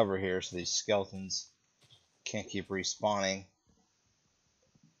this cover here so these skeletons can't keep respawning.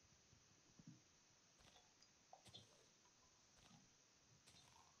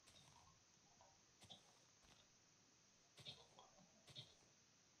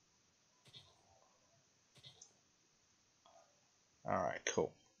 Alright,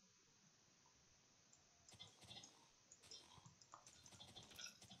 cool.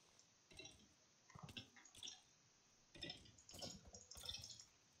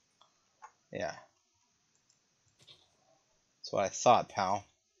 Yeah. That's what I thought, pal.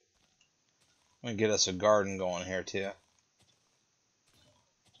 I'm gonna get us a garden going here, too.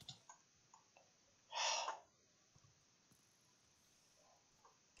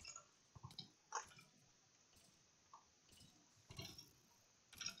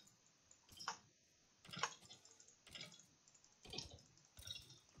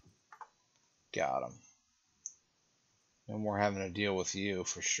 Got him. No more having to deal with you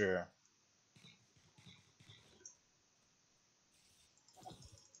for sure.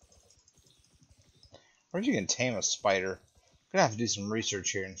 Or you can tame a spider. I'm gonna have to do some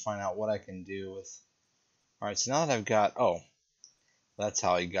research here and find out what I can do with. Alright, so now that I've got. Oh, that's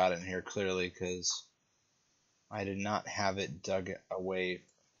how I got in here clearly, because I did not have it dug away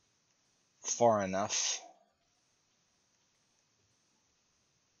far enough.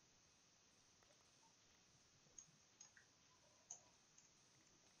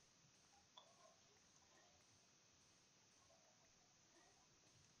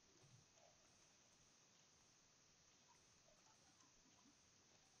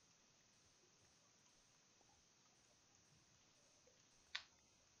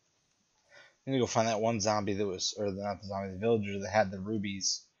 I'm gonna go find that one zombie that was, or not the zombie, the villager that had the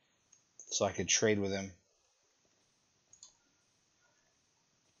rubies, so I could trade with him.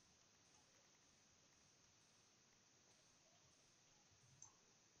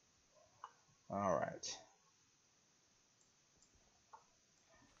 Alright.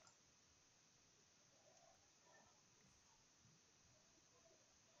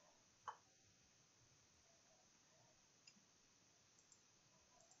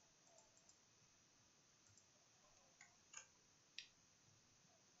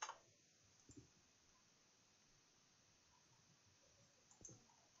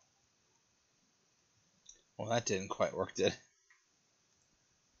 Well, that didn't quite work, did it?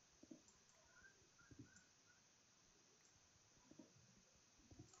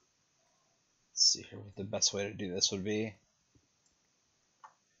 Let's see here what the best way to do this would be.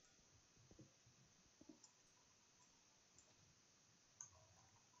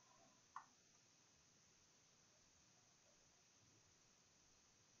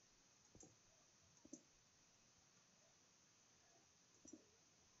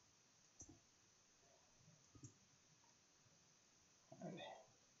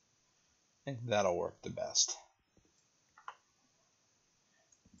 I think that'll work the best.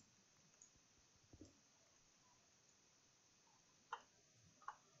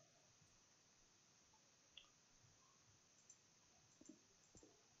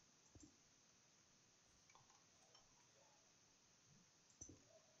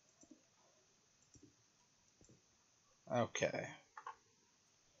 Okay.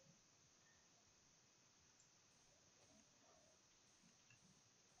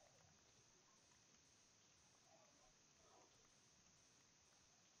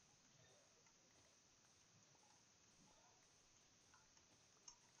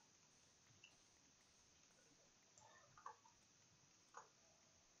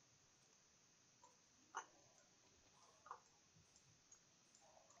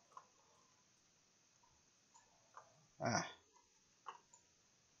 Ah.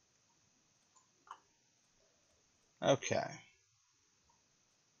 Okay.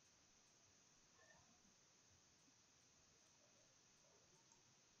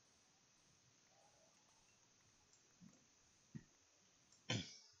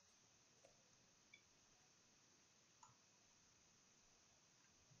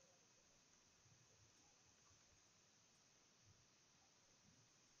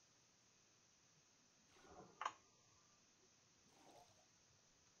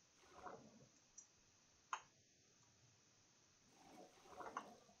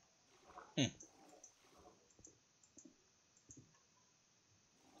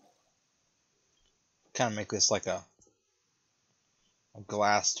 Kind of make this like a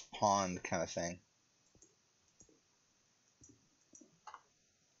glassed pond kind of thing.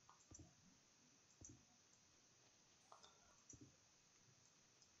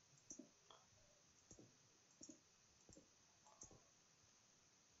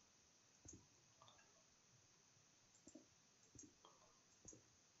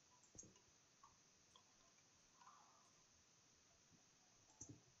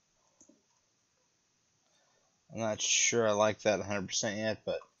 I'm not sure I like that 100% yet,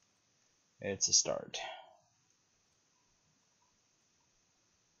 but it's a start.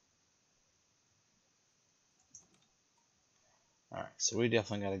 Alright, so we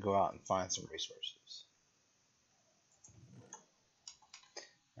definitely got to go out and find some resources.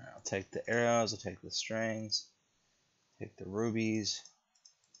 Alright, I'll take the arrows, I'll take the strings, take the rubies,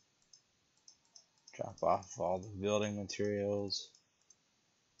 drop off all the building materials.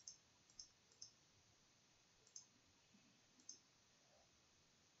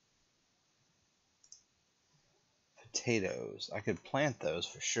 Potatoes. I could plant those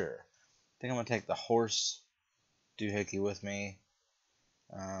for sure. I think I'm going to take the horse doohickey with me.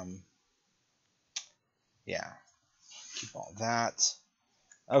 Yeah. Keep all that.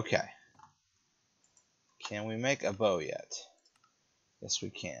 Okay. Can we make a bow yet? Yes, we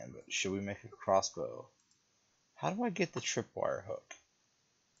can, but should we make a crossbow? How do I get the tripwire hook?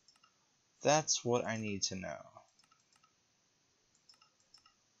 That's what I need to know.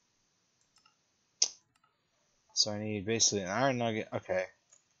 So I need basically an iron nugget. Okay.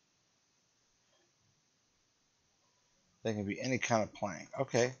 They can be any kind of plank.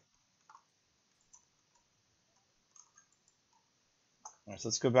 Okay. Alright, so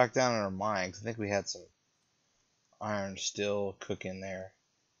let's go back down in our mine, 'cause I think we had some iron still cooking there,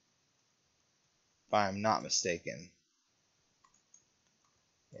 if I'm not mistaken.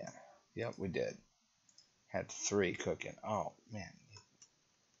 Yeah. Yep, we did. Had 3 cooking. Oh, man.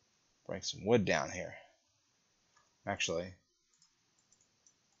 Bring some wood down here. Actually,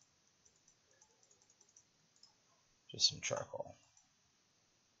 just some charcoal.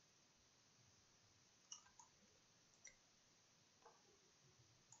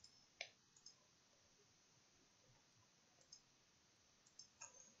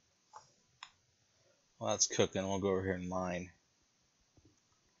 Well, that's cooking. We'll go over here and mine.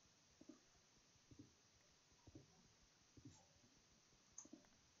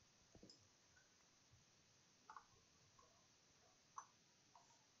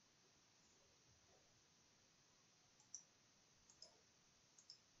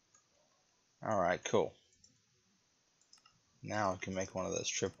 Alright, cool. Now I can make one of those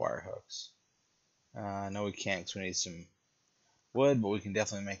tripwire hooks. No, we can't because we need some wood, but we can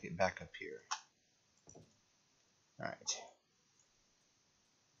definitely make it back up here. Alright.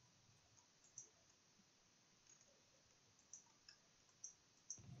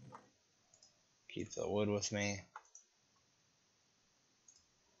 Keep the wood with me.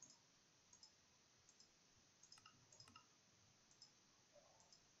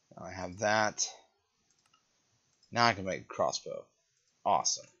 Now I have that. Now I can make a crossbow.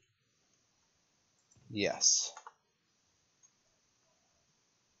 Awesome. Yes.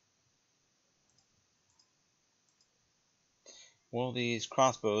 Will these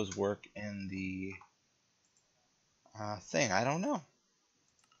crossbows work in the thing? I don't know.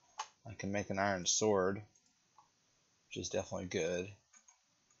 I can make an iron sword, which is definitely good.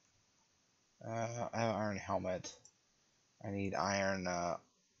 I have an iron helmet. I need iron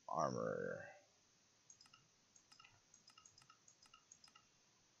armor.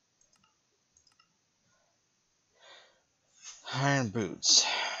 Iron boots.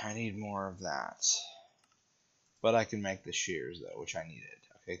 I need more of that. But I can make the shears though, which I needed.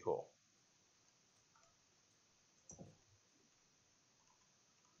 Okay, cool.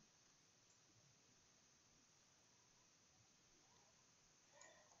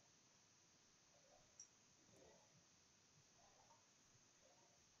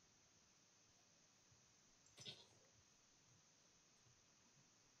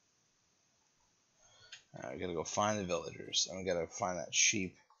 Alright, we gotta go find the villagers. And we gotta find that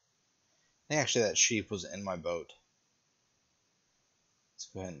sheep. I think actually that sheep was in my boat. Let's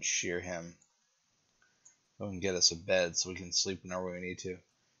go ahead and shear him. Go and get us a bed so we can sleep whenever we need to.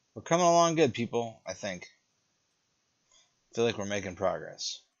 We're coming along good, people, I think. I feel like we're making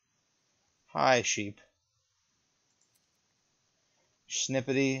progress. Hi, sheep.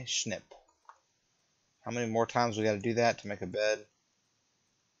 Snippety snip. How many more times we gotta do that to make a bed?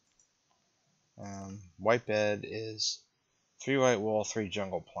 White bed is 3 white wool, 3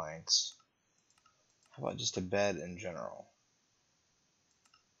 jungle planks. How about just a bed in general?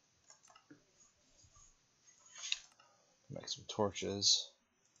 Make some torches.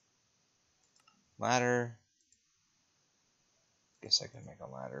 Ladder. Guess I can make a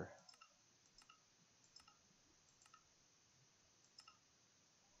ladder.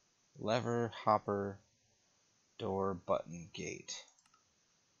 Lever, hopper, door, button, gate.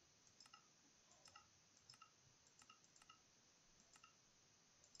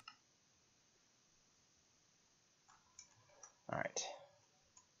 Alright.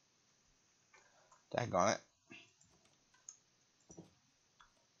 Daggone it.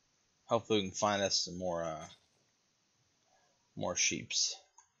 Hopefully we can find us some more sheeps.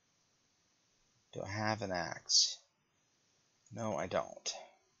 Do I have an axe? No, I don't.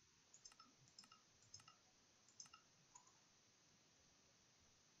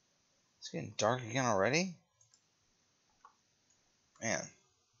 It's getting dark again already? Man.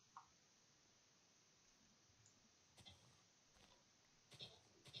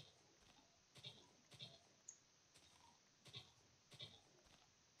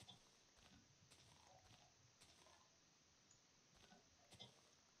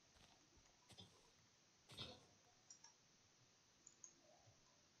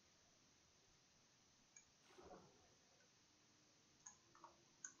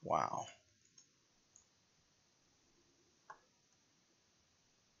 Wow.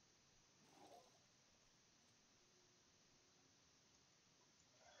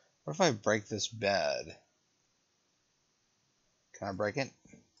 What if I break this bed? Can I break it?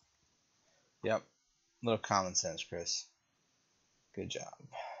 Yep. Little common sense, Chris. Good job.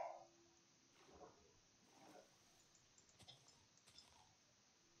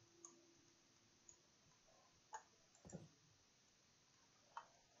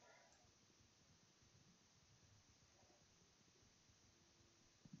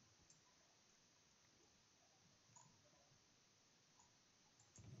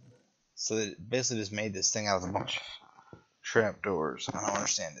 So they basically just made this thing out of a bunch of trapdoors. I don't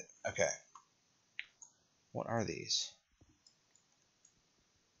understand it. Okay. What are these?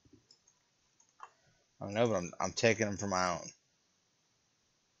 I don't know, but I'm taking them for my own.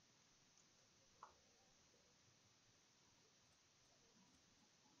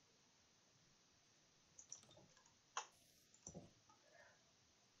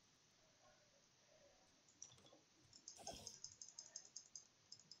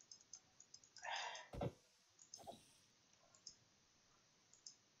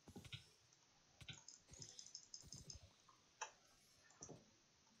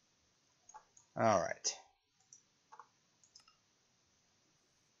 Alright.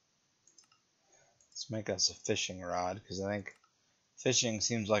 Let's make us a fishing rod, because I think fishing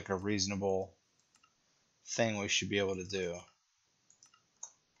seems like a reasonable thing we should be able to do.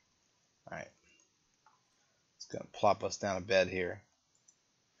 Alright. It's going to plop us down a bed here.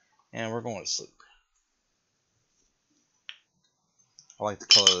 And we're going to sleep. I like the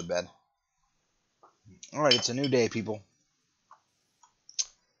color of the bed. Alright, it's a new day, people.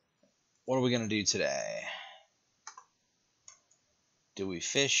 What are we going to do today? Do we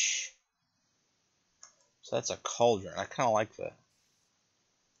fish? So that's a cauldron. I kind of like the...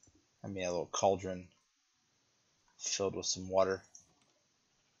 I mean, a little cauldron filled with some water.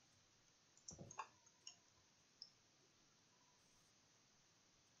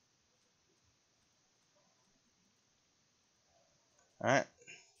 Alright.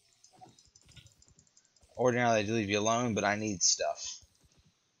 Ordinarily, I'd leave you alone, but I need stuff.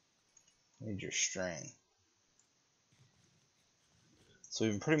 I need your string. So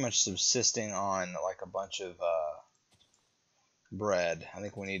we've been pretty much subsisting on like a bunch of bread. I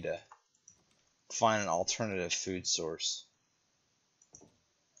think we need to find an alternative food source.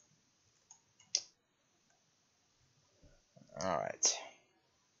 Alright.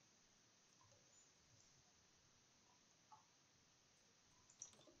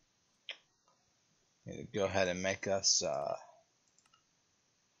 Need to go ahead and make us an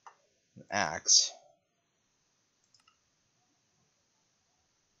axe.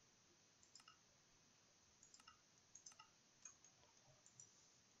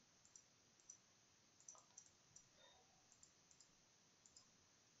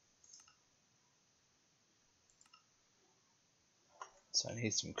 So I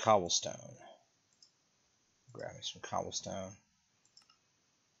need some cobblestone. Grab me some cobblestone.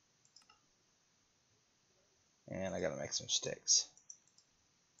 And I gotta make some sticks.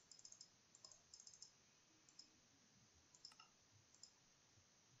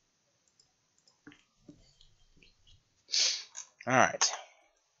 Alright.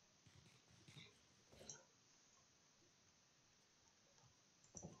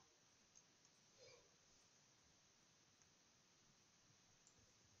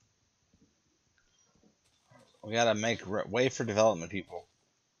 We gotta make way for development, people.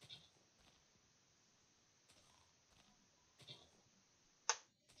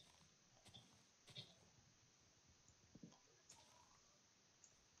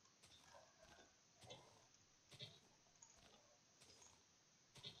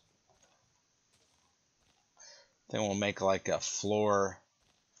 Then we'll make like a floor.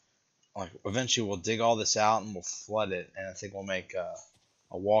 Like eventually we'll dig all this out and we'll flood it, and I think we'll make a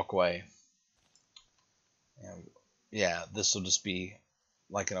walkway. And yeah, this will just be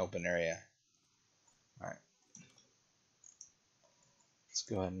like an open area. Alright. Let's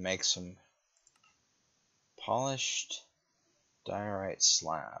go ahead and make some polished diorite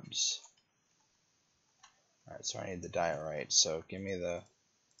slabs. Alright, so I need the diorite, so give me the...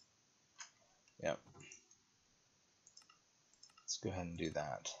 Yep. Let's go ahead and do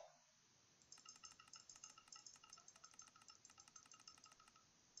that.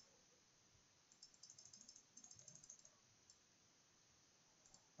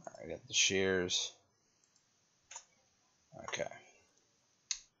 I got the shears. Okay.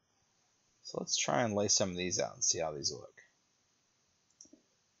 So let's try and lay some of these out and see how these look.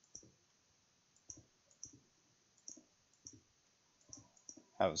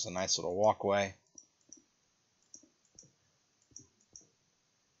 That was a nice little walkway.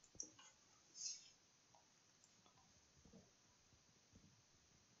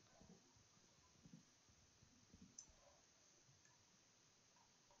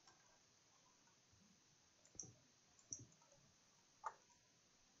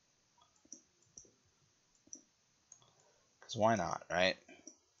 Because why not, right?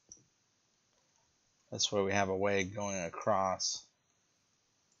 That's where we have a way going across.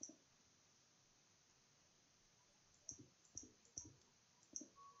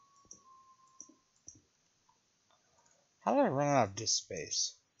 How did I run out of disk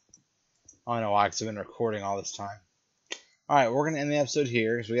space? Oh, I know why, because I've been recording all this time. Alright, we're going to end the episode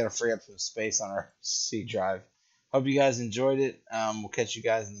here because we got to free up some space on our C drive. Hope you guys enjoyed it. We'll catch you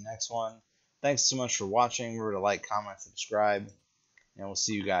guys in the next one. Thanks so much for watching. Remember to like, comment, subscribe, and we'll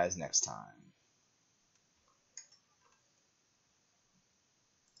see you guys next time.